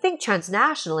if you think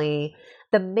transnationally,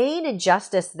 the main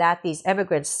injustice that these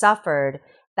immigrants suffered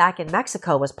back in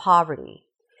Mexico was poverty.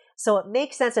 So it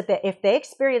makes sense that if they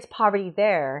experience poverty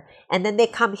there, and then they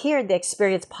come here and they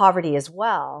experience poverty as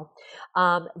well,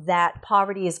 that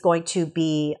poverty is going to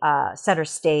be center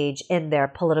stage in their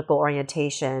political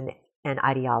orientation and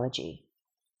ideology.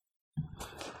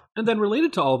 And then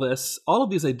related to all this, all of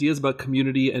these ideas about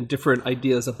community and different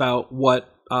ideas about what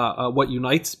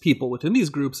unites people within these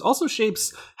groups also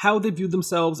shapes how they view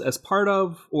themselves as part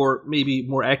of, or maybe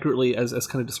more accurately, as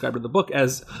kind of described in the book,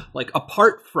 as like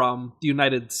apart from the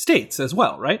United States as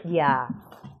well, right? Yeah.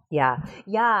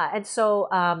 And so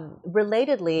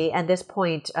relatedly, and this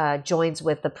point joins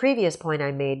with the previous point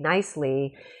I made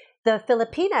nicely, the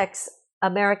Filipinx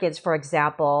Americans, for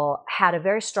example, had a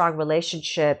very strong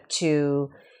relationship to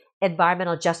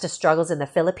environmental justice struggles in the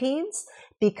Philippines,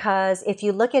 because if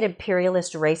you look at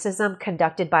imperialist racism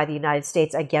conducted by the United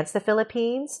States against the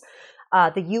Philippines,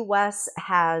 the U.S.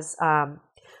 has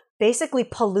basically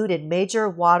polluted major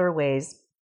waterways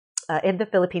in the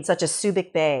Philippines, such as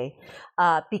Subic Bay,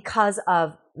 because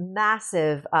of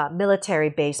massive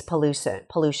military-based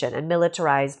pollution and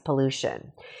militarized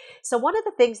pollution. So one of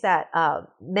the things that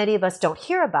many of us don't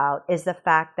hear about is the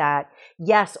fact that,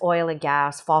 yes, oil and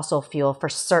gas, fossil fuel, for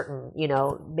certain,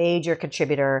 major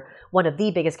contributor, one of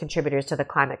the biggest contributors to the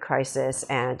climate crisis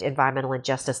and environmental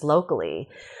injustice locally.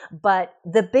 But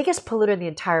the biggest polluter in the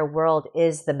entire world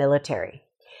is the military.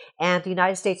 And the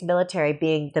United States military,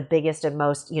 being the biggest and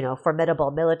most,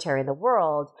 formidable military in the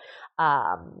world,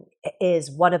 is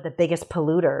one of the biggest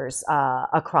polluters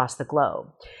across the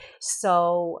globe.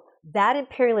 So that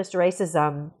imperialist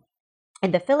racism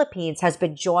in the Philippines has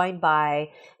been joined by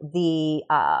the,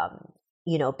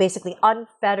 basically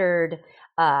unfettered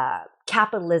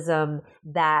capitalism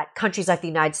that countries like the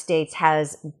United States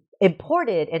has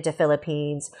imported into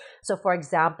Philippines. So, for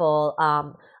example,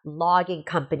 logging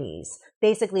companies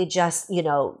basically just,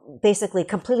 basically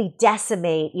completely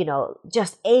decimate,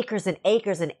 just acres and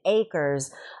acres and acres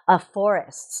of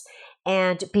forests.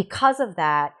 And because of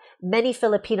that, many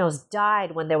Filipinos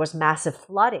died when there was massive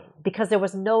flooding because there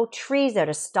was no trees there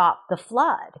to stop the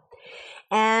flood.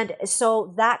 And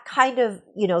so that kind of,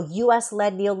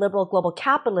 U.S.-led neoliberal global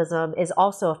capitalism is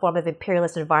also a form of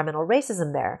imperialist environmental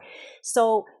racism there.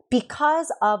 So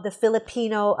because of the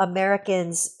Filipino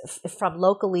Americans from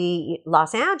locally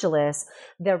Los Angeles,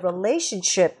 their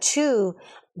relationship to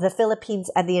the Philippines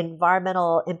and the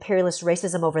environmental imperialist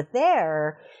racism over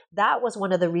there, that was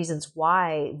one of the reasons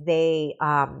why they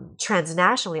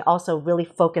transnationally also really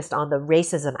focused on the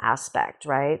racism aspect,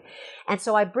 right? And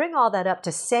so I bring all that up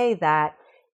to say that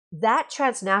that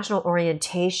transnational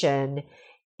orientation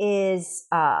is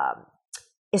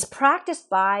practiced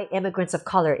by immigrants of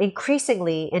color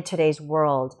increasingly in today's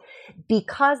world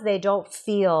because they don't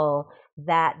feel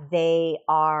that they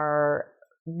are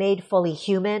made fully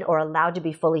human or allowed to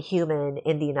be fully human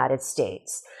in the United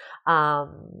States.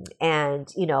 And,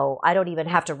 I don't even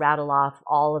have to rattle off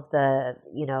all of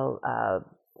the,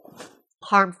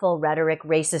 harmful rhetoric,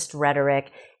 racist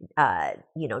rhetoric,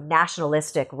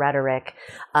 nationalistic rhetoric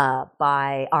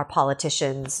by our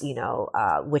politicians,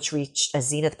 which reached a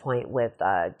zenith point with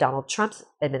Donald Trump's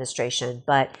administration.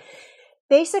 But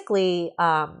basically,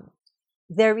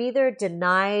 they're either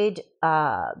denied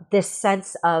this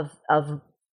sense of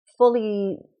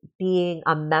fully being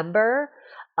a member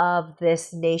of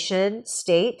this nation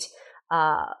state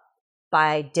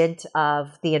by dint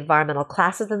of the environmental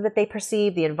classism that they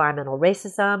perceive, the environmental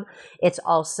racism. It's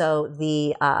also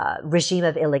the regime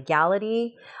of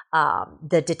illegality,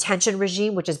 the detention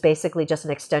regime, which is basically just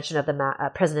an extension of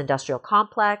the prison industrial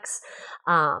complex,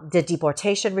 the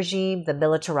deportation regime, the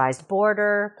militarized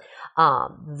border,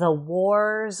 the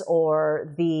wars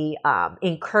or the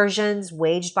incursions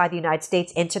waged by the United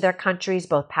States into their countries,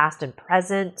 both past and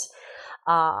present.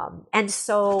 And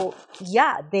so,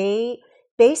 they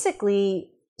basically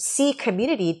see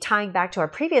community, tying back to our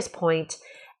previous point,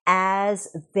 as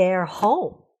their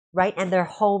home, right? And their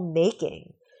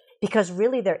homemaking. because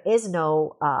really there is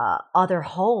no other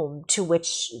home to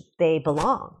which they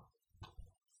belong.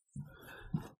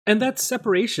 And that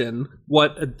separation,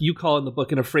 what you call in the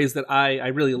book in a phrase that I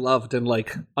really loved and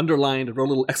like underlined and wrote a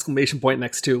little exclamation point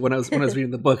next to when I was reading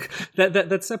the book,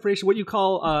 that separation, what you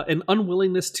call an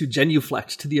unwillingness to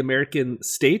genuflect to the American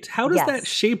state. How does that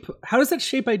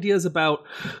shape ideas about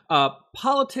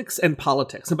politics and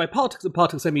politics? And by politics and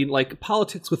politics, I mean like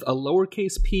politics with a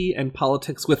lowercase p and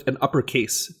politics with an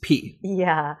uppercase p.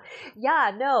 Yeah,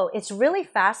 no, it's really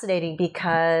fascinating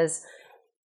because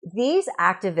these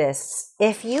activists,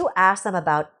 if you ask them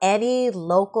about any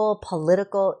local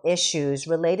political issues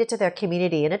related to their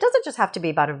community, and it doesn't just have to be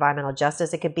about environmental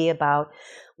justice, it could be about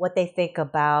what they think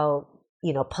about,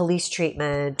 police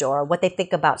treatment or what they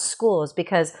think about schools.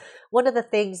 Because one of the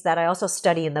things that I also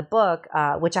study in the book,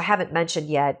 which I haven't mentioned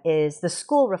yet, is the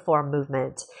school reform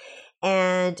movement.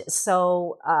 And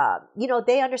so,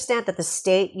 they understand that the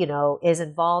state, is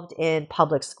involved in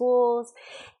public schools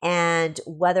and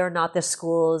whether or not the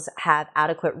schools have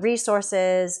adequate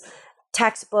resources,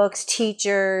 textbooks,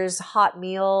 teachers, hot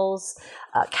meals,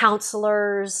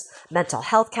 counselors, mental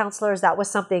health counselors. That was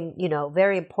something,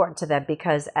 very important to them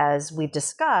because as we've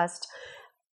discussed,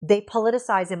 they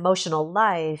politicize emotional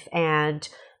life and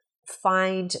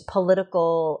find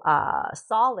political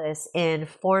solace in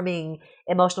forming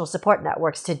emotional support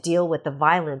networks to deal with the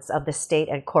violence of the state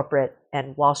and corporate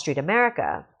and Wall Street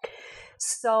America.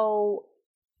 So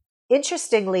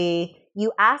interestingly,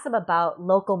 you ask them about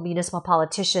local municipal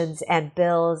politicians and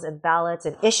bills and ballots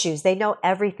and issues. They know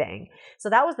everything. So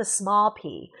that was the small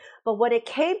p. But when it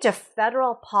came to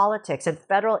federal politics and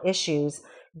federal issues,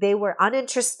 they were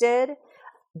uninterested.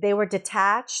 They were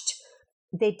detached.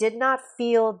 They did not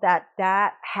feel that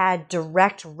had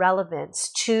direct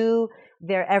relevance to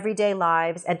their everyday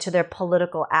lives and to their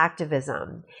political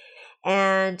activism.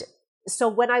 And so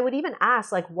when I would even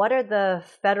ask, like, what are the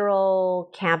federal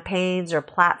campaigns or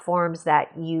platforms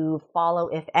that you follow,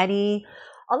 if any,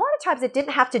 a lot of times it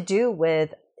didn't have to do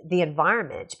with the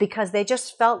environment because they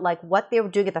just felt like what they were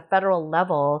doing at the federal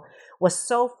level was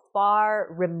so far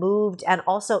removed and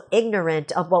also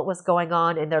ignorant of what was going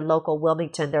on in their local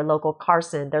Wilmington, their local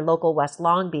Carson, their local West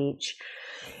Long Beach.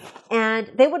 And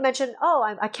they would mention,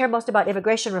 I care most about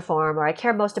immigration reform, or I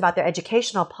care most about their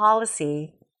educational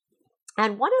policy.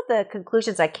 And one of the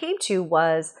conclusions I came to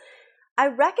was I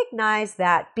recognize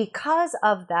that because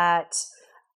of that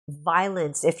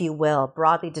violence, if you will,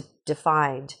 broadly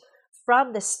defined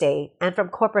from the state and from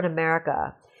corporate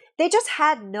America, they just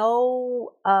had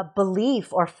no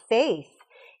belief or faith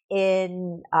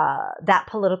in that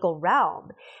political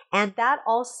realm. And that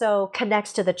also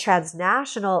connects to the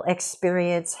transnational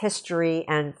experience, history,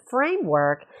 and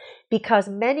framework, because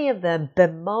many of them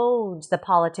bemoaned the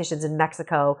politicians in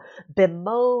Mexico,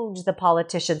 bemoaned the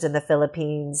politicians in the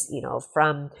Philippines,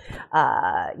 from,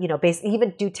 basically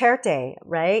even Duterte,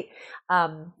 right,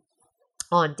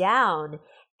 on down,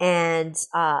 and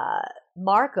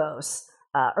Marcos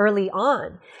early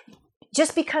on,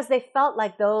 just because they felt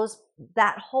like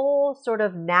that whole sort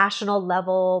of national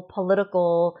level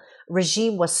political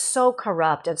regime was so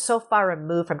corrupt and so far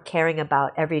removed from caring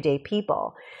about everyday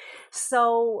people.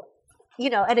 So,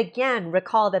 and again,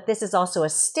 recall that this is also a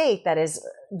state that is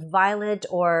violent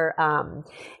or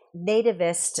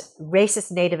racist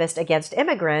nativist against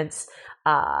immigrants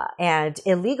and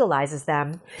illegalizes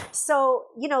them. So,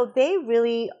 they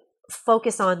really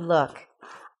focus on, look,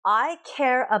 I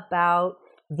care about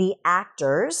the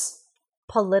actors,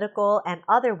 political and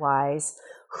otherwise,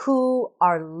 who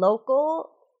are local,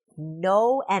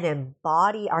 know and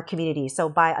embody our community. So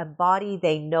by embody,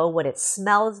 they know what it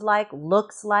smells like,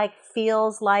 looks like,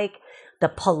 feels like, the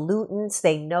pollutants,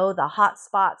 they know the hot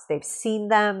spots, they've seen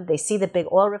them, they see the big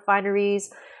oil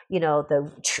refineries,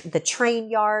 the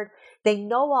train yard, they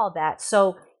know all that.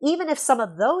 So even if some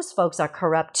of those folks are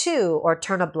corrupt too, or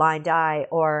turn a blind eye,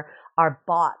 or are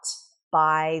bought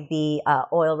by the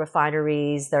oil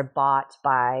refineries, they're bought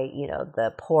by,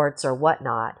 the ports or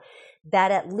whatnot,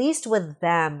 that at least with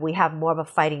them, we have more of a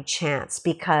fighting chance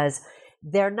because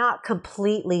they're not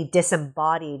completely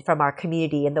disembodied from our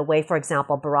community in the way, for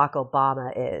example, Barack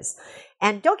Obama is.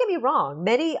 And don't get me wrong,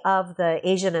 many of the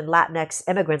Asian and Latinx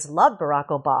immigrants loved Barack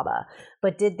Obama,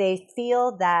 but did they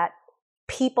feel that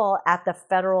people at the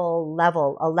federal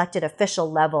level, elected official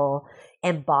level,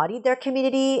 embodied their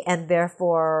community and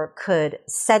therefore could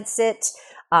sense it,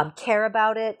 care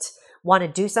about it, want to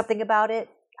do something about it?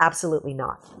 Absolutely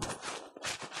not.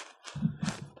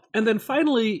 And then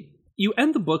finally, You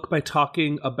end the book by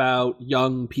talking about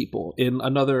young people in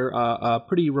another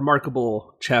pretty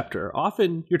remarkable chapter.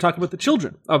 Often you're talking about the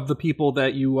children of the people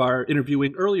that you are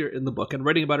interviewing earlier in the book and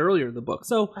writing about earlier in the book.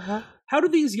 So how do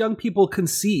these young people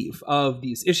conceive of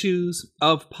these issues,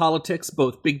 of politics,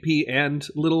 both big P and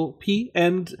little p?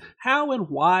 And how and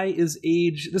why is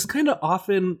age this kind of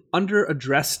often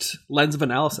under-addressed lens of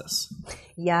analysis?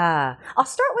 Yeah. I'll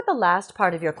start with the last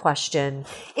part of your question.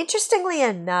 Interestingly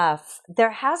enough,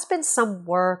 there has been some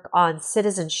work on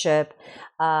citizenship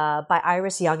by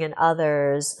Iris Young and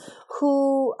others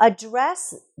who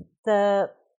address the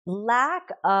lack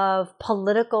of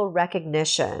political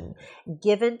recognition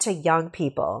given to young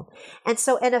people. And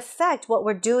so in effect, what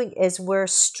we're doing is we're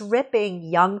stripping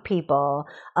young people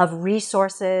of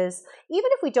resources, even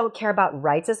if we don't care about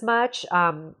rights as much.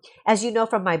 As you know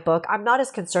from my book, I'm not as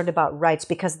concerned about rights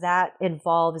because that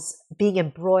involves being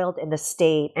embroiled in the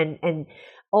state and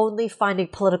only finding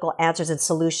political answers and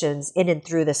solutions in and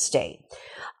through the state.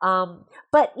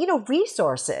 But,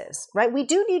 resources, right? We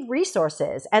do need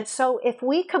resources. And so if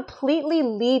we completely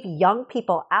leave young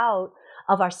people out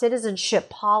of our citizenship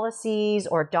policies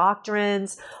or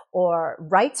doctrines or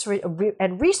rights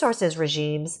and resources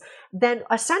regimes, then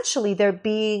essentially they're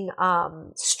being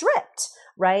stripped,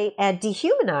 right? And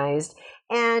dehumanized.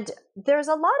 And there's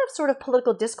a lot of sort of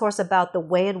political discourse about the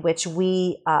way in which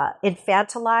we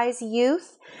infantilize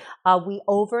youth. We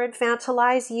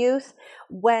over-infantilize youth.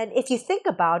 When, if you think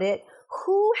about it,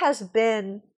 who has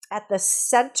been at the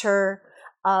center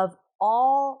of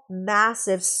all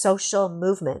massive social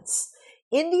movements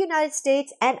in the United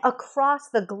States and across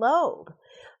the globe?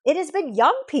 It has been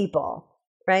young people,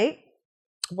 right?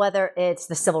 Whether it's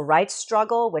the civil rights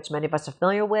struggle, which many of us are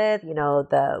familiar with,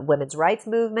 the women's rights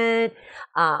movement,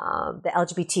 the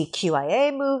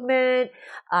LGBTQIA movement,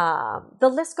 the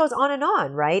list goes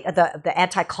on, right? The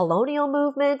anti-colonial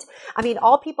movement. I mean,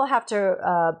 all people have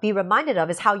to be reminded of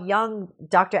is how young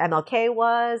Dr. MLK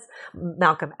was,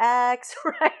 Malcolm X,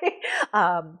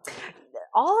 right?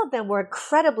 All of them were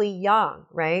incredibly young,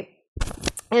 right?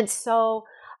 And so,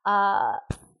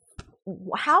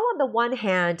 how on the one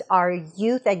hand are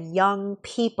youth and young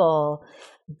people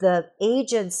the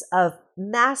agents of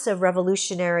massive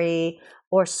revolutionary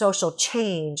or social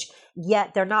change,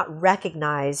 yet they're not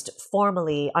recognized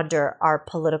formally under our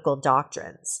political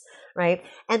doctrines, right?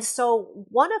 And so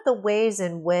one of the ways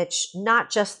in which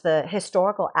not just the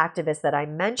historical activists that I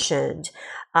mentioned,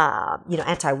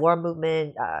 anti-war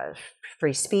movement,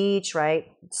 free speech, right,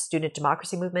 student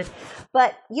democracy movement,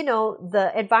 but,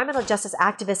 the environmental justice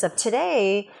activists of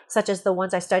today, such as the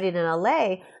ones I studied in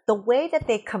LA, the way that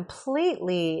they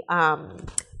completely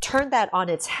turn that on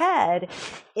its head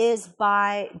is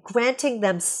by granting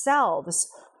themselves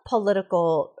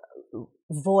political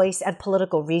voice and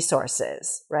political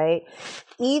resources, right?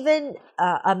 Even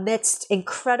amidst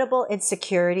incredible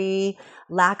insecurity,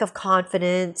 lack of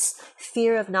confidence,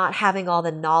 fear of not having all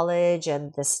the knowledge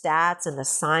and the stats and the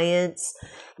science,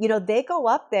 they go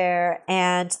up there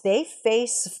and they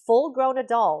face full-grown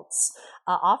adults,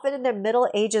 often in their middle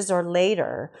ages or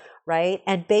later, right?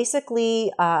 And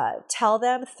basically tell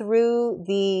them through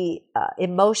the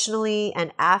emotionally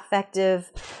and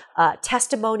affective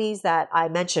testimonies that I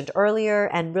mentioned earlier,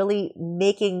 and really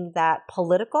making that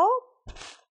political,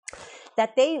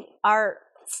 that they are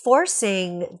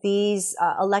forcing these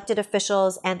elected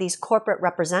officials and these corporate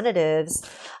representatives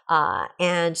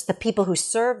and the people who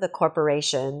serve the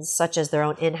corporations, such as their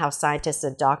own in-house scientists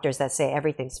and doctors that say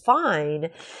everything's fine,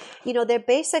 they're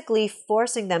basically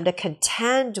forcing them to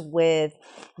contend with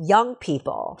young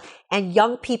people and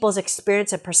young people's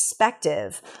experience and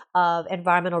perspective of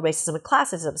environmental racism and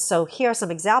classism. So here are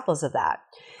some examples of that.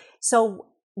 So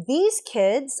these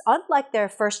kids, unlike their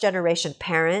first generation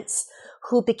parents,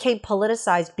 who became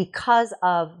politicized because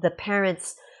of the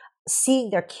parents seeing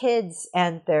their kids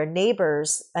and their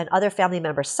neighbors and other family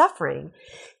members suffering,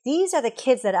 these are the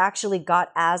kids that actually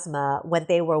got asthma when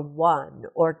they were 1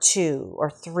 or 2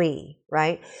 or 3,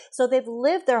 right? So they've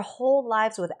lived their whole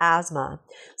lives with asthma.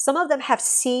 Some of them have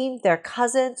seen their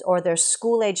cousins or their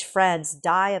school-age friends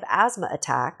die of asthma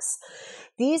attacks.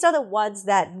 These are the ones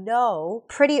that know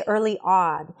pretty early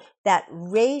on that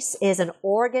race is an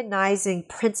organizing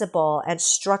principle and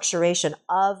structuration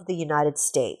of the United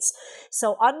States.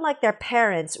 So unlike their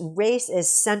parents, race is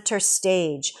center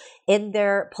stage in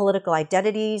their political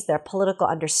identities, their political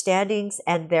understandings,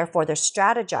 and therefore their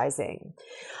strategizing.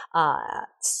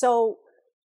 So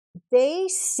they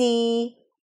see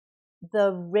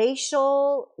the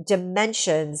racial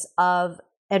dimensions of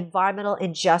environmental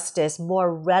injustice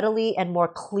more readily and more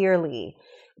clearly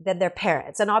than their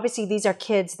parents. And obviously these are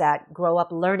kids that grow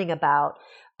up learning about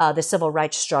the civil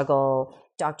rights struggle,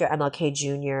 Dr. MLK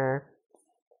Jr.,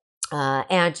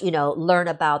 and, learn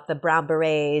about the Brown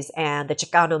Berets and the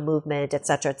Chicano movement, et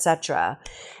cetera,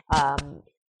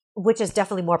 which is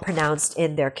definitely more pronounced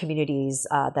in their communities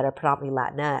that are predominantly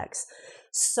Latinx.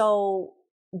 So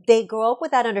they grow up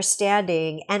with that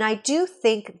understanding. And I do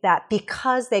think that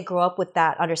because they grow up with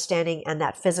that understanding and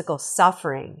that physical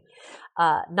suffering,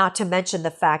 not to mention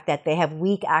the fact that they have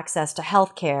weak access to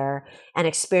healthcare and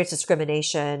experience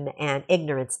discrimination and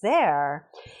ignorance there,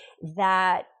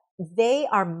 that they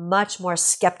are much more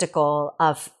skeptical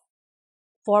of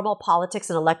formal politics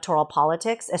and electoral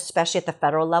politics, especially at the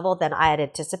federal level, than I had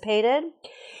anticipated.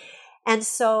 And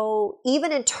so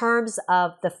even in terms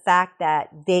of the fact that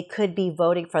they could be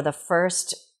voting for the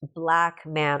first Black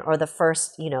man or the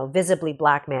first, visibly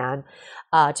Black man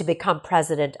to become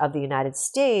president of the United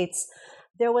States,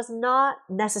 there was not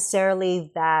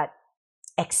necessarily that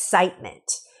excitement.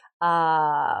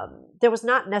 There was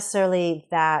not necessarily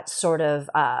that sort of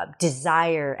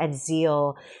desire and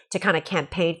zeal to kind of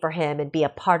campaign for him and be a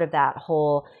part of that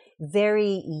whole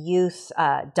very youth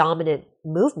dominant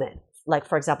movement, like,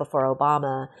 for example, for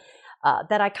Obama,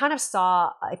 that I kind of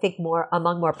saw, I think, more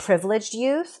among more privileged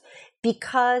youth,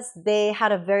 because they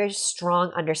had a very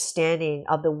strong understanding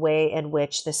of the way in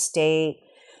which the state,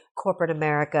 corporate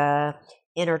America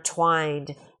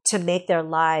intertwined to make their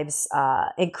lives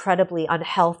incredibly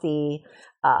unhealthy,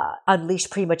 unleash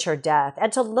premature death,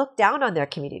 and to look down on their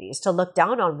communities, to look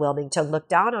down on Wilmington, look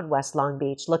down on West Long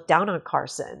Beach, look down on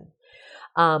Carson.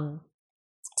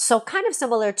 So kind of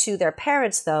similar to their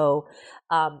parents, though,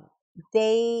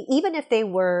 they, even if they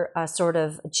were sort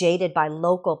of jaded by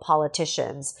local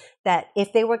politicians, that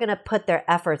if they were going to put their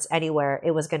efforts anywhere,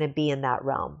 it was going to be in that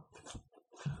realm.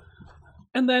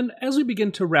 And then as we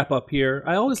begin to wrap up here,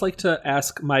 I always like to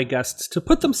ask my guests to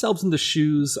put themselves in the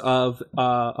shoes of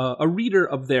a reader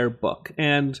of their book.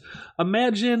 And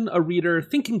imagine a reader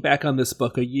thinking back on this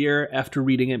book a year after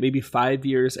reading it, maybe 5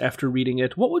 years after reading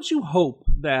it. What would you hope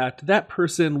that that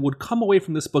person would come away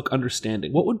from this book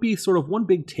understanding? What would be sort of one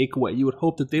big takeaway you would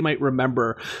hope that they might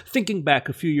remember thinking back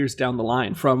a few years down the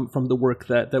line from the work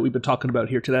that we've been talking about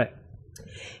here today?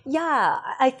 Yeah,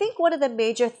 I think one of the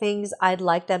major things I'd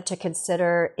like them to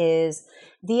consider is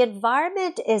the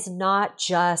environment is not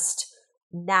just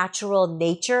natural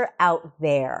nature out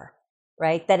there,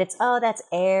 right? That it's, oh, that's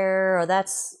air, or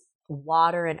that's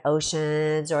water and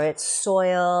oceans, or it's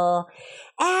soil.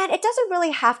 And it doesn't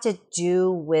really have to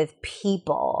do with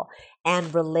people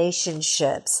and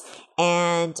relationships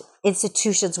and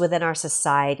institutions within our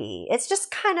society. It's just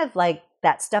kind of like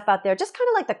that stuff out there, just kind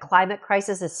of like the climate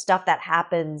crisis is stuff that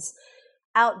happens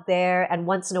out there, and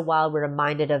once in a while we're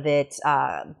reminded of it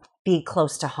being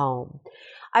close to home.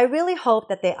 I really hope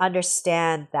that they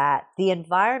understand that the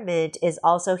environment is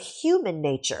also human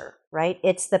nature, right?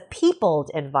 It's the peopled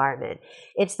environment.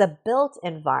 It's the built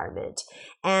environment.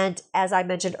 And as I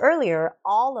mentioned earlier,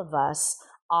 all of us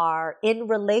are in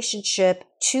relationship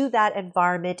to that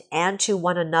environment and to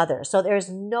one another. So there's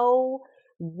no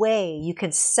way you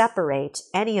can separate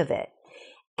any of it.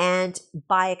 And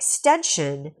by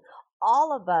extension,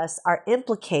 all of us are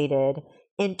implicated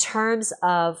in terms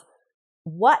of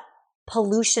what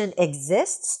pollution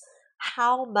exists,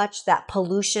 how much that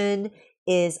pollution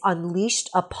is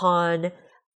unleashed upon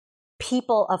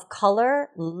people of color,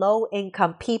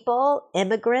 low-income people,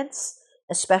 immigrants,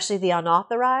 especially the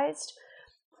unauthorized,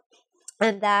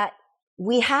 and that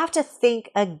we have to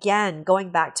think again,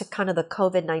 going back to kind of the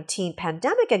COVID-19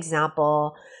 pandemic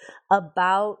example,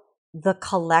 about the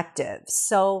collective.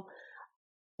 So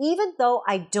even though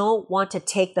I don't want to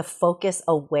take the focus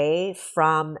away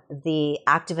from the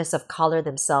activists of color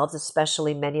themselves,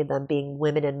 especially many of them being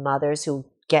women and mothers who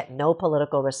get no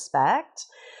political respect,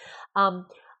 and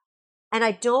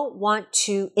I don't want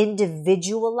to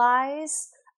individualize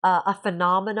a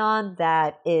phenomenon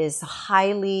that is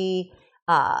highly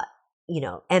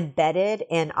embedded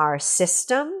in our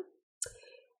system,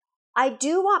 I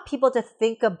do want people to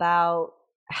think about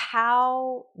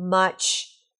how much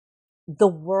the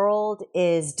world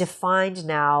is defined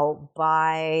now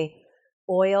by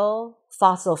oil,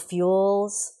 fossil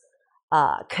fuels,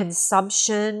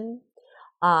 consumption,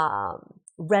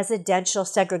 residential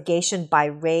segregation by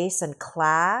race and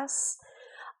class.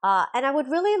 And I would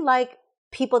really like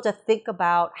people to think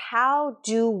about, how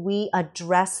do we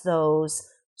address those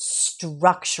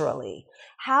structurally?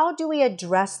 How do we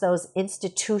address those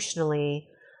institutionally,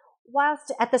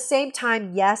 whilst at the same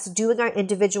time, yes, doing our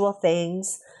individual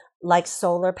things like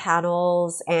solar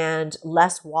panels and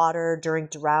less water during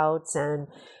droughts and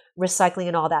recycling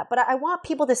and all that. But I want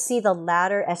people to see the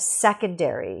latter as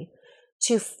secondary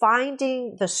to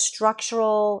finding the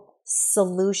structural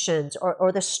solutions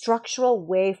or the structural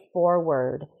way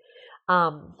forward.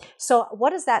 So what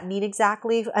does that mean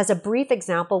exactly? As a brief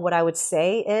example, what I would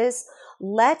say is,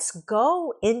 let's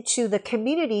go into the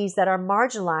communities that are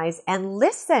marginalized and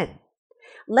listen.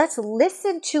 Let's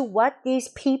listen to what these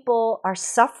people are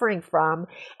suffering from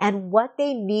and what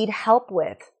they need help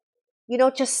with.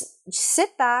 Just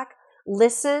sit back,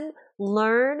 listen,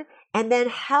 learn, and then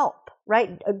help.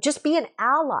 Right? Just be an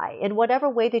ally in whatever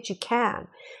way that you can.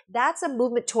 That's a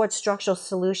movement towards structural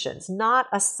solutions, not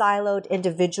a siloed,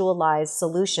 individualized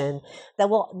solution that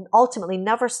will ultimately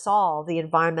never solve the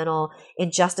environmental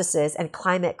injustices and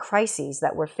climate crises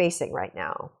that we're facing right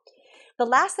now. The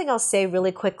last thing I'll say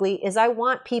really quickly is I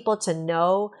want people to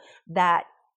know that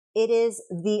it is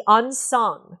the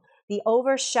unsung, the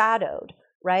overshadowed,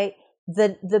 right?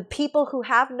 The people who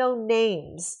have no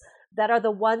names that are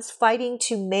the ones fighting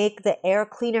to make the air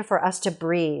cleaner for us to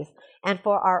breathe and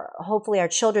for hopefully our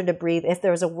children to breathe if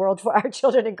there's a world for our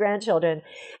children and grandchildren.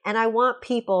 And I want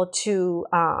people to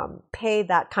pay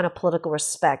that kind of political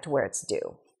respect where it's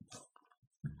due.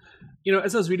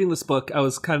 As I was reading this book, I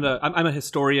was I'm a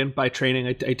historian by training.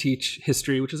 I teach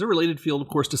history, which is a related field, of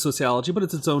course, to sociology, but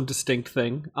it's its own distinct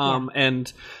thing.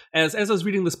 And as I was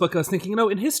reading this book, I was thinking,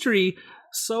 in history,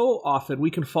 so often we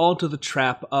can fall into the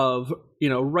trap of,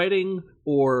 writing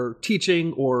or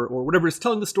teaching or whatever is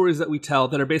telling the stories that we tell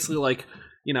that are basically like,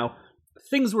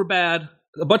 things were bad.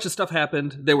 A bunch of stuff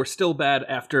happened. They were still bad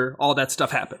after all that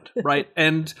stuff happened, right?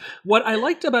 And what I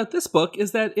liked about this book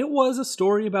is that it was a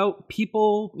story about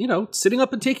people, sitting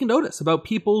up and taking notice, about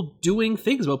people doing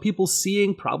things, about people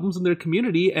seeing problems in their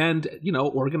community and,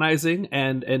 organizing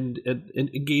and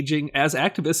engaging as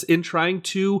activists in trying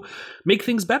to make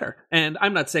things better. And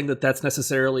I'm not saying that that's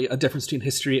necessarily a difference between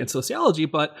history and sociology,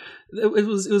 but it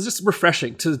was just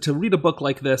refreshing to read a book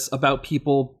like this about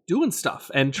people doing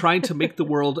stuff and trying to make the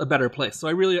world a better place. So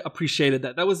I really appreciated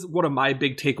that. That was one of my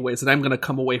big takeaways that I'm going to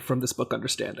come away from this book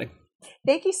understanding.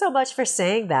 Thank you so much for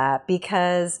saying that,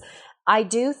 because I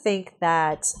do think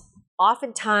that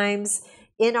oftentimes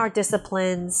in our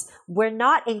disciplines, we're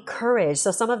not encouraged. So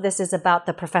some of this is about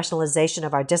the professionalization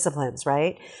of our disciplines,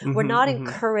 right? We're not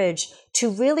encouraged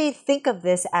to really think of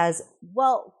this as,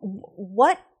 well,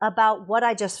 what about what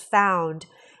I just found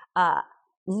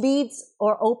leads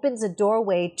or opens a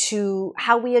doorway to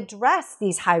how we address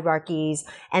these hierarchies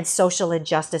and social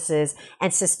injustices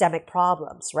and systemic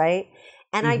problems, right?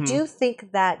 And I do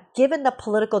think that given the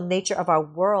political nature of our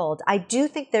world, I do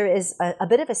think there is a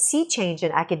bit of a sea change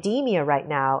in academia right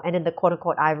now and in the quote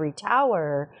unquote ivory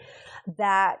tower,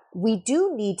 that we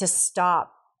do need to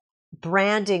stop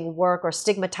branding work or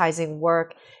stigmatizing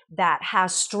work that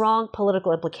has strong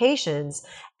political implications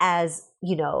as,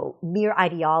 mere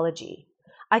ideology.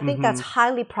 I think that's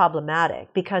highly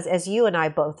problematic because, as you and I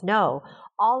both know,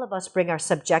 all of us bring our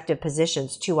subjective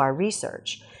positions to our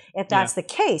research. If that's the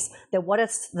case, then what are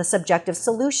the subjective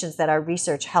solutions that our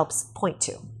research helps point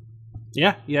to?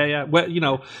 Yeah.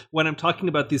 Well, when I'm talking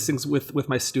about these things with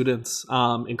my students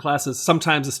in classes,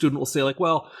 sometimes a student will say like,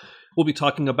 well, we'll be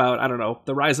talking about, I don't know,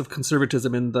 the rise of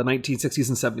conservatism in the 1960s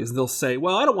and 70s. And they'll say,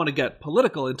 well, I don't want to get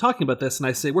political in talking about this. And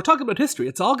I say, we're talking about history.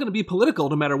 It's all going to be political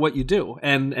no matter what you do.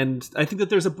 And I think that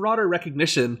there's a broader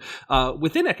recognition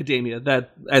within academia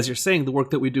that, as you're saying, the work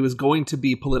that we do is going to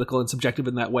be political and subjective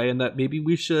in that way. And that maybe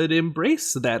we should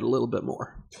embrace that a little bit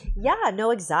more. Yeah,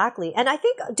 no, exactly. And I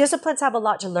think disciplines have a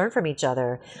lot to learn from each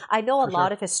other. I know a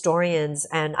lot of historians,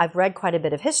 and I've read quite a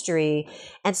bit of history.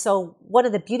 And so one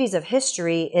of the beauties of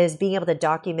history is being able to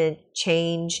document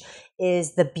change,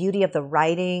 is the beauty of the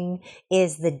writing,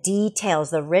 is the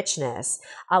details, the richness,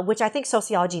 which I think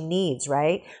sociology needs,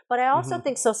 right? But I also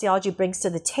think sociology brings to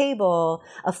the table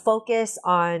a focus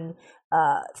on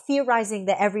theorizing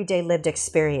the everyday lived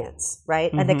experience,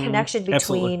 right? And the connection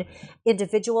between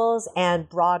individuals and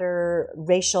broader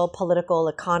racial, political,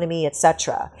 economy,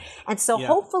 etc. And so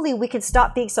hopefully we can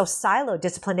stop being so siloed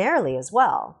disciplinarily as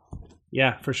well.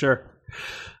 Yeah, for sure.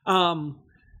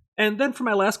 And then for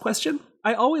my last question,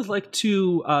 I always like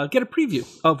to get a preview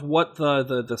of what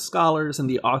the scholars and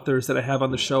the authors that I have on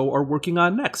the show are working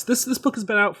on next. This book has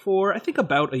been out for, I think,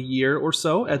 about a year or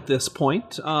so at this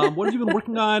point. What have you been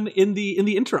working on in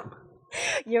the interim?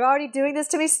 You're already doing this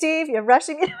to me, Steve. You're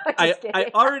rushing me.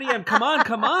 I already am. Come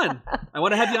on. I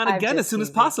want to have you on again as soon as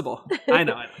possible. I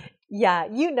know. Yeah,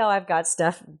 I've got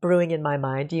stuff brewing in my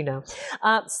mind,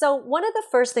 So one of the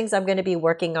first things I'm going to be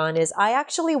working on is I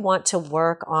actually want to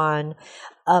work on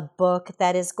a book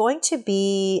that is going to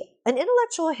be an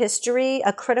intellectual history,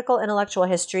 a critical intellectual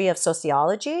history of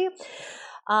sociology.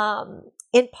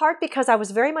 in part because I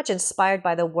was very much inspired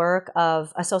by the work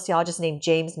of a sociologist named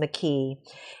James McKee.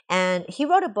 And he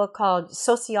wrote a book called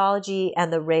Sociology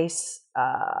and the Race.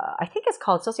 I think it's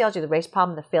called Sociology of the Race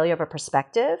Problem, the Failure of a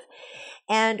Perspective.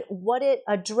 And what it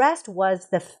addressed was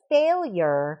the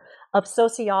failure of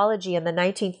sociology in the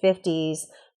 1950s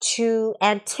to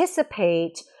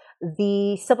anticipate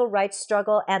the civil rights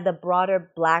struggle and the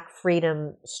broader Black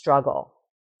freedom struggle.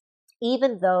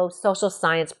 Even though social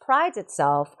science prides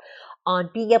itself on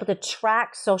being able to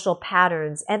track social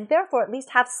patterns and therefore at least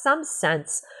have some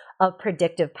sense of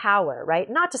predictive power, right?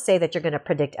 Not to say that you're going to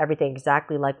predict everything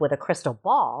exactly like with a crystal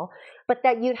ball, but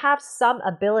that you'd have some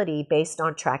ability based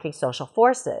on tracking social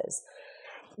forces.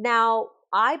 Now,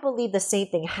 I believe the same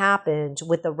thing happened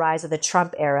with the rise of the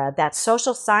Trump era, that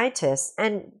social scientists,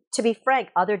 and to be frank,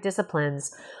 other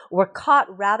disciplines, were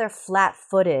caught rather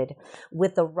flat-footed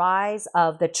with the rise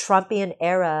of the Trumpian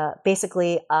era,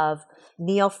 basically of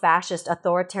neo-fascist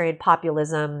authoritarian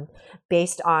populism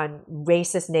based on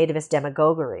racist nativist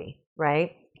demagoguery,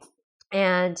 right?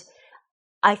 And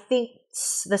I think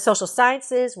the social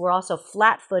sciences were also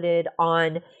flat-footed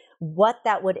on what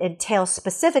that would entail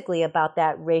specifically about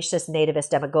that racist nativist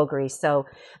demagoguery. So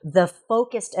the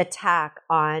focused attack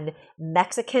on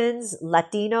Mexicans,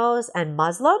 Latinos, and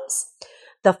Muslims,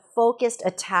 the focused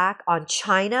attack on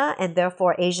China and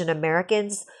therefore Asian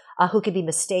Americans who could be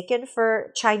mistaken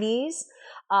for Chinese.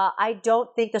 I don't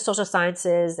think the social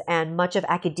sciences and much of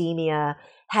academia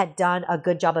had done a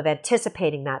good job of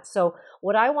anticipating that. So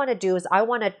what I want to do is I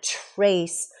want to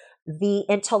trace the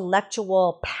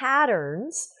intellectual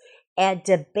patterns and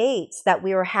debates that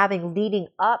we were having leading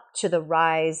up to the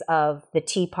rise of the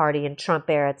Tea Party and Trump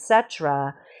era, et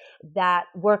cetera, that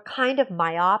were kind of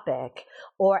myopic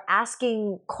or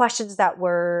asking questions that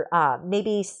were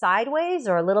maybe sideways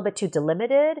or a little bit too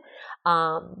delimited.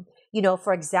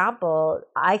 For example,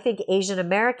 I think Asian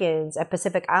Americans and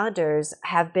Pacific Islanders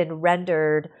have been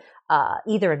rendered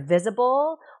either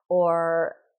invisible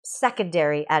or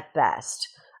secondary at best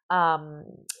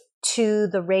to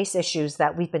the race issues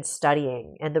that we've been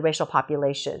studying and the racial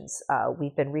populations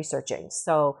we've been researching.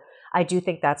 So I do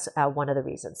think that's one of the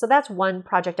reasons. So that's one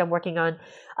project I'm working on.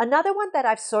 Another one that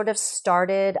I've sort of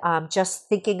started just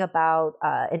thinking about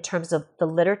in terms of the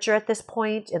literature at this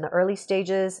point in the early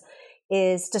stages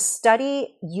is to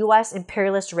study U.S.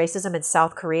 imperialist racism in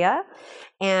South Korea.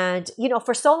 And,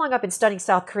 for so long I've been studying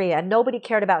South Korea and nobody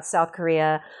cared about South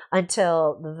Korea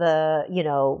until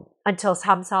until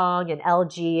Samsung and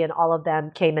LG and all of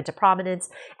them came into prominence.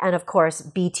 And of course,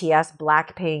 BTS,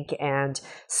 Blackpink, and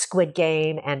Squid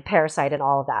Game and Parasite and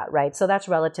all of that, right? So that's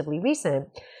relatively recent.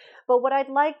 But what I'd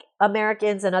like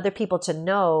Americans and other people to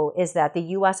know is that the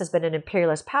U.S. has been an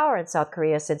imperialist power in South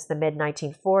Korea since the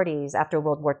mid-1940s after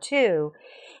World War II,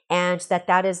 and that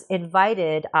has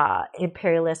invited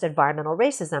imperialist environmental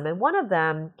racism. And one of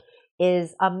them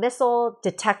is a missile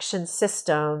detection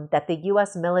system that the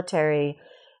U.S. military,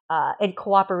 in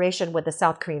cooperation with the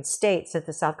South Korean state, since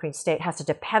the South Korean state has to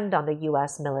depend on the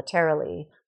U.S. militarily,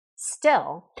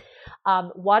 still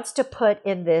wants to put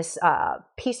in this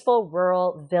peaceful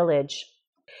rural village.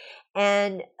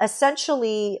 And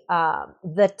essentially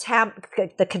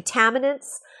the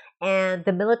contaminants and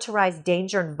the militarized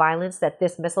danger and violence that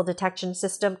this missile detection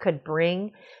system could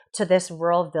bring to this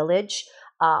rural village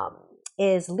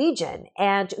is legion.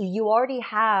 And you already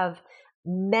have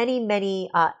many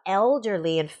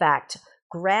elderly, in fact,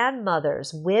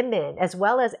 grandmothers, women, as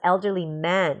well as elderly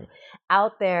men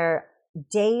out there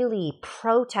daily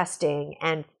protesting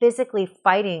and physically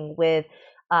fighting with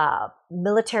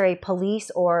military police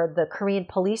or the Korean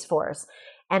police force.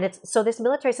 And so this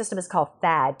military system is called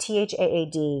THAAD,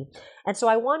 THAAD. And so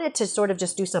I wanted to sort of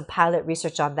just do some pilot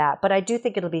research on that, but I do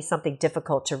think it'll be something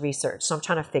difficult to research. So I'm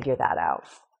trying to figure that out.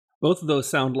 Both of those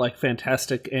sound like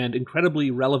fantastic and incredibly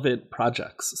relevant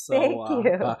projects. So, thank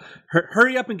you.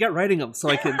 Hurry up and get writing them so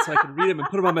I can read them and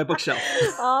put them on my bookshelf.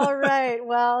 All right.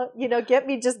 Well, get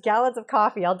me just gallons of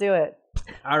coffee. I'll do it.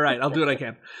 All right. I'll do what I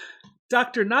can.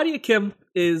 Dr. Nadia Kim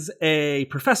is a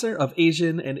professor of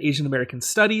Asian and Asian American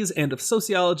Studies and of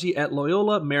Sociology at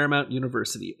Loyola Marymount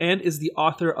University and is the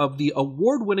author of the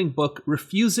award-winning book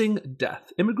Refusing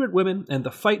Death: Immigrant Women and the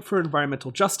Fight for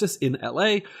Environmental Justice in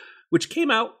L.A., which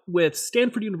came out with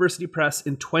Stanford University Press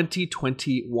in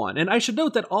 2021. And I should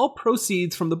note that all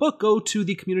proceeds from the book go to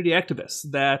the community activists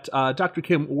that Dr.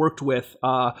 Kim worked with.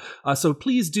 So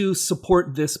please do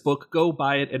support this book. Go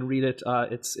buy it and read it.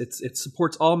 It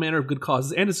supports all manner of good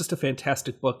causes, and it's just a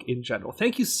fantastic book in general.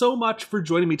 Thank you so much for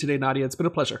joining me today, Nadia. It's been a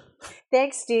pleasure.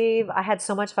 Thanks, Steve. I had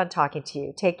so much fun talking to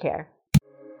you. Take care.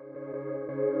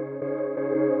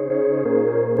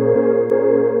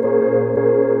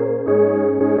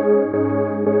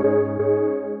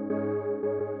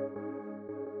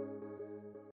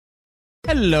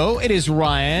 Hello, it is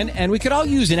Ryan, and we could all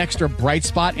use an extra bright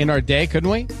spot in our day, couldn't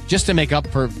we? Just to make up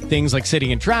for things like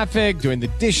sitting in traffic, doing the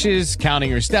dishes,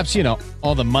 counting your steps, you know,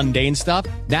 all the mundane stuff.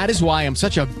 That is why I'm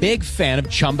such a big fan of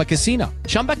Chumba Casino.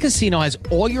 Chumba Casino has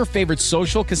all your favorite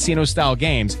social casino-style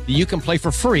games that you can play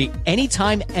for free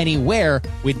anytime, anywhere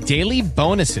with daily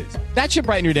bonuses. That should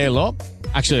brighten your day a little.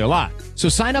 Actually, a lot. So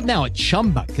sign up now at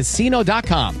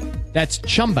ChumbaCasino.com. That's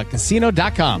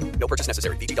ChumbaCasino.com. No purchase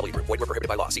necessary. VGW Group. Void where prohibited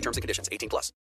by law. See terms and conditions. 18+.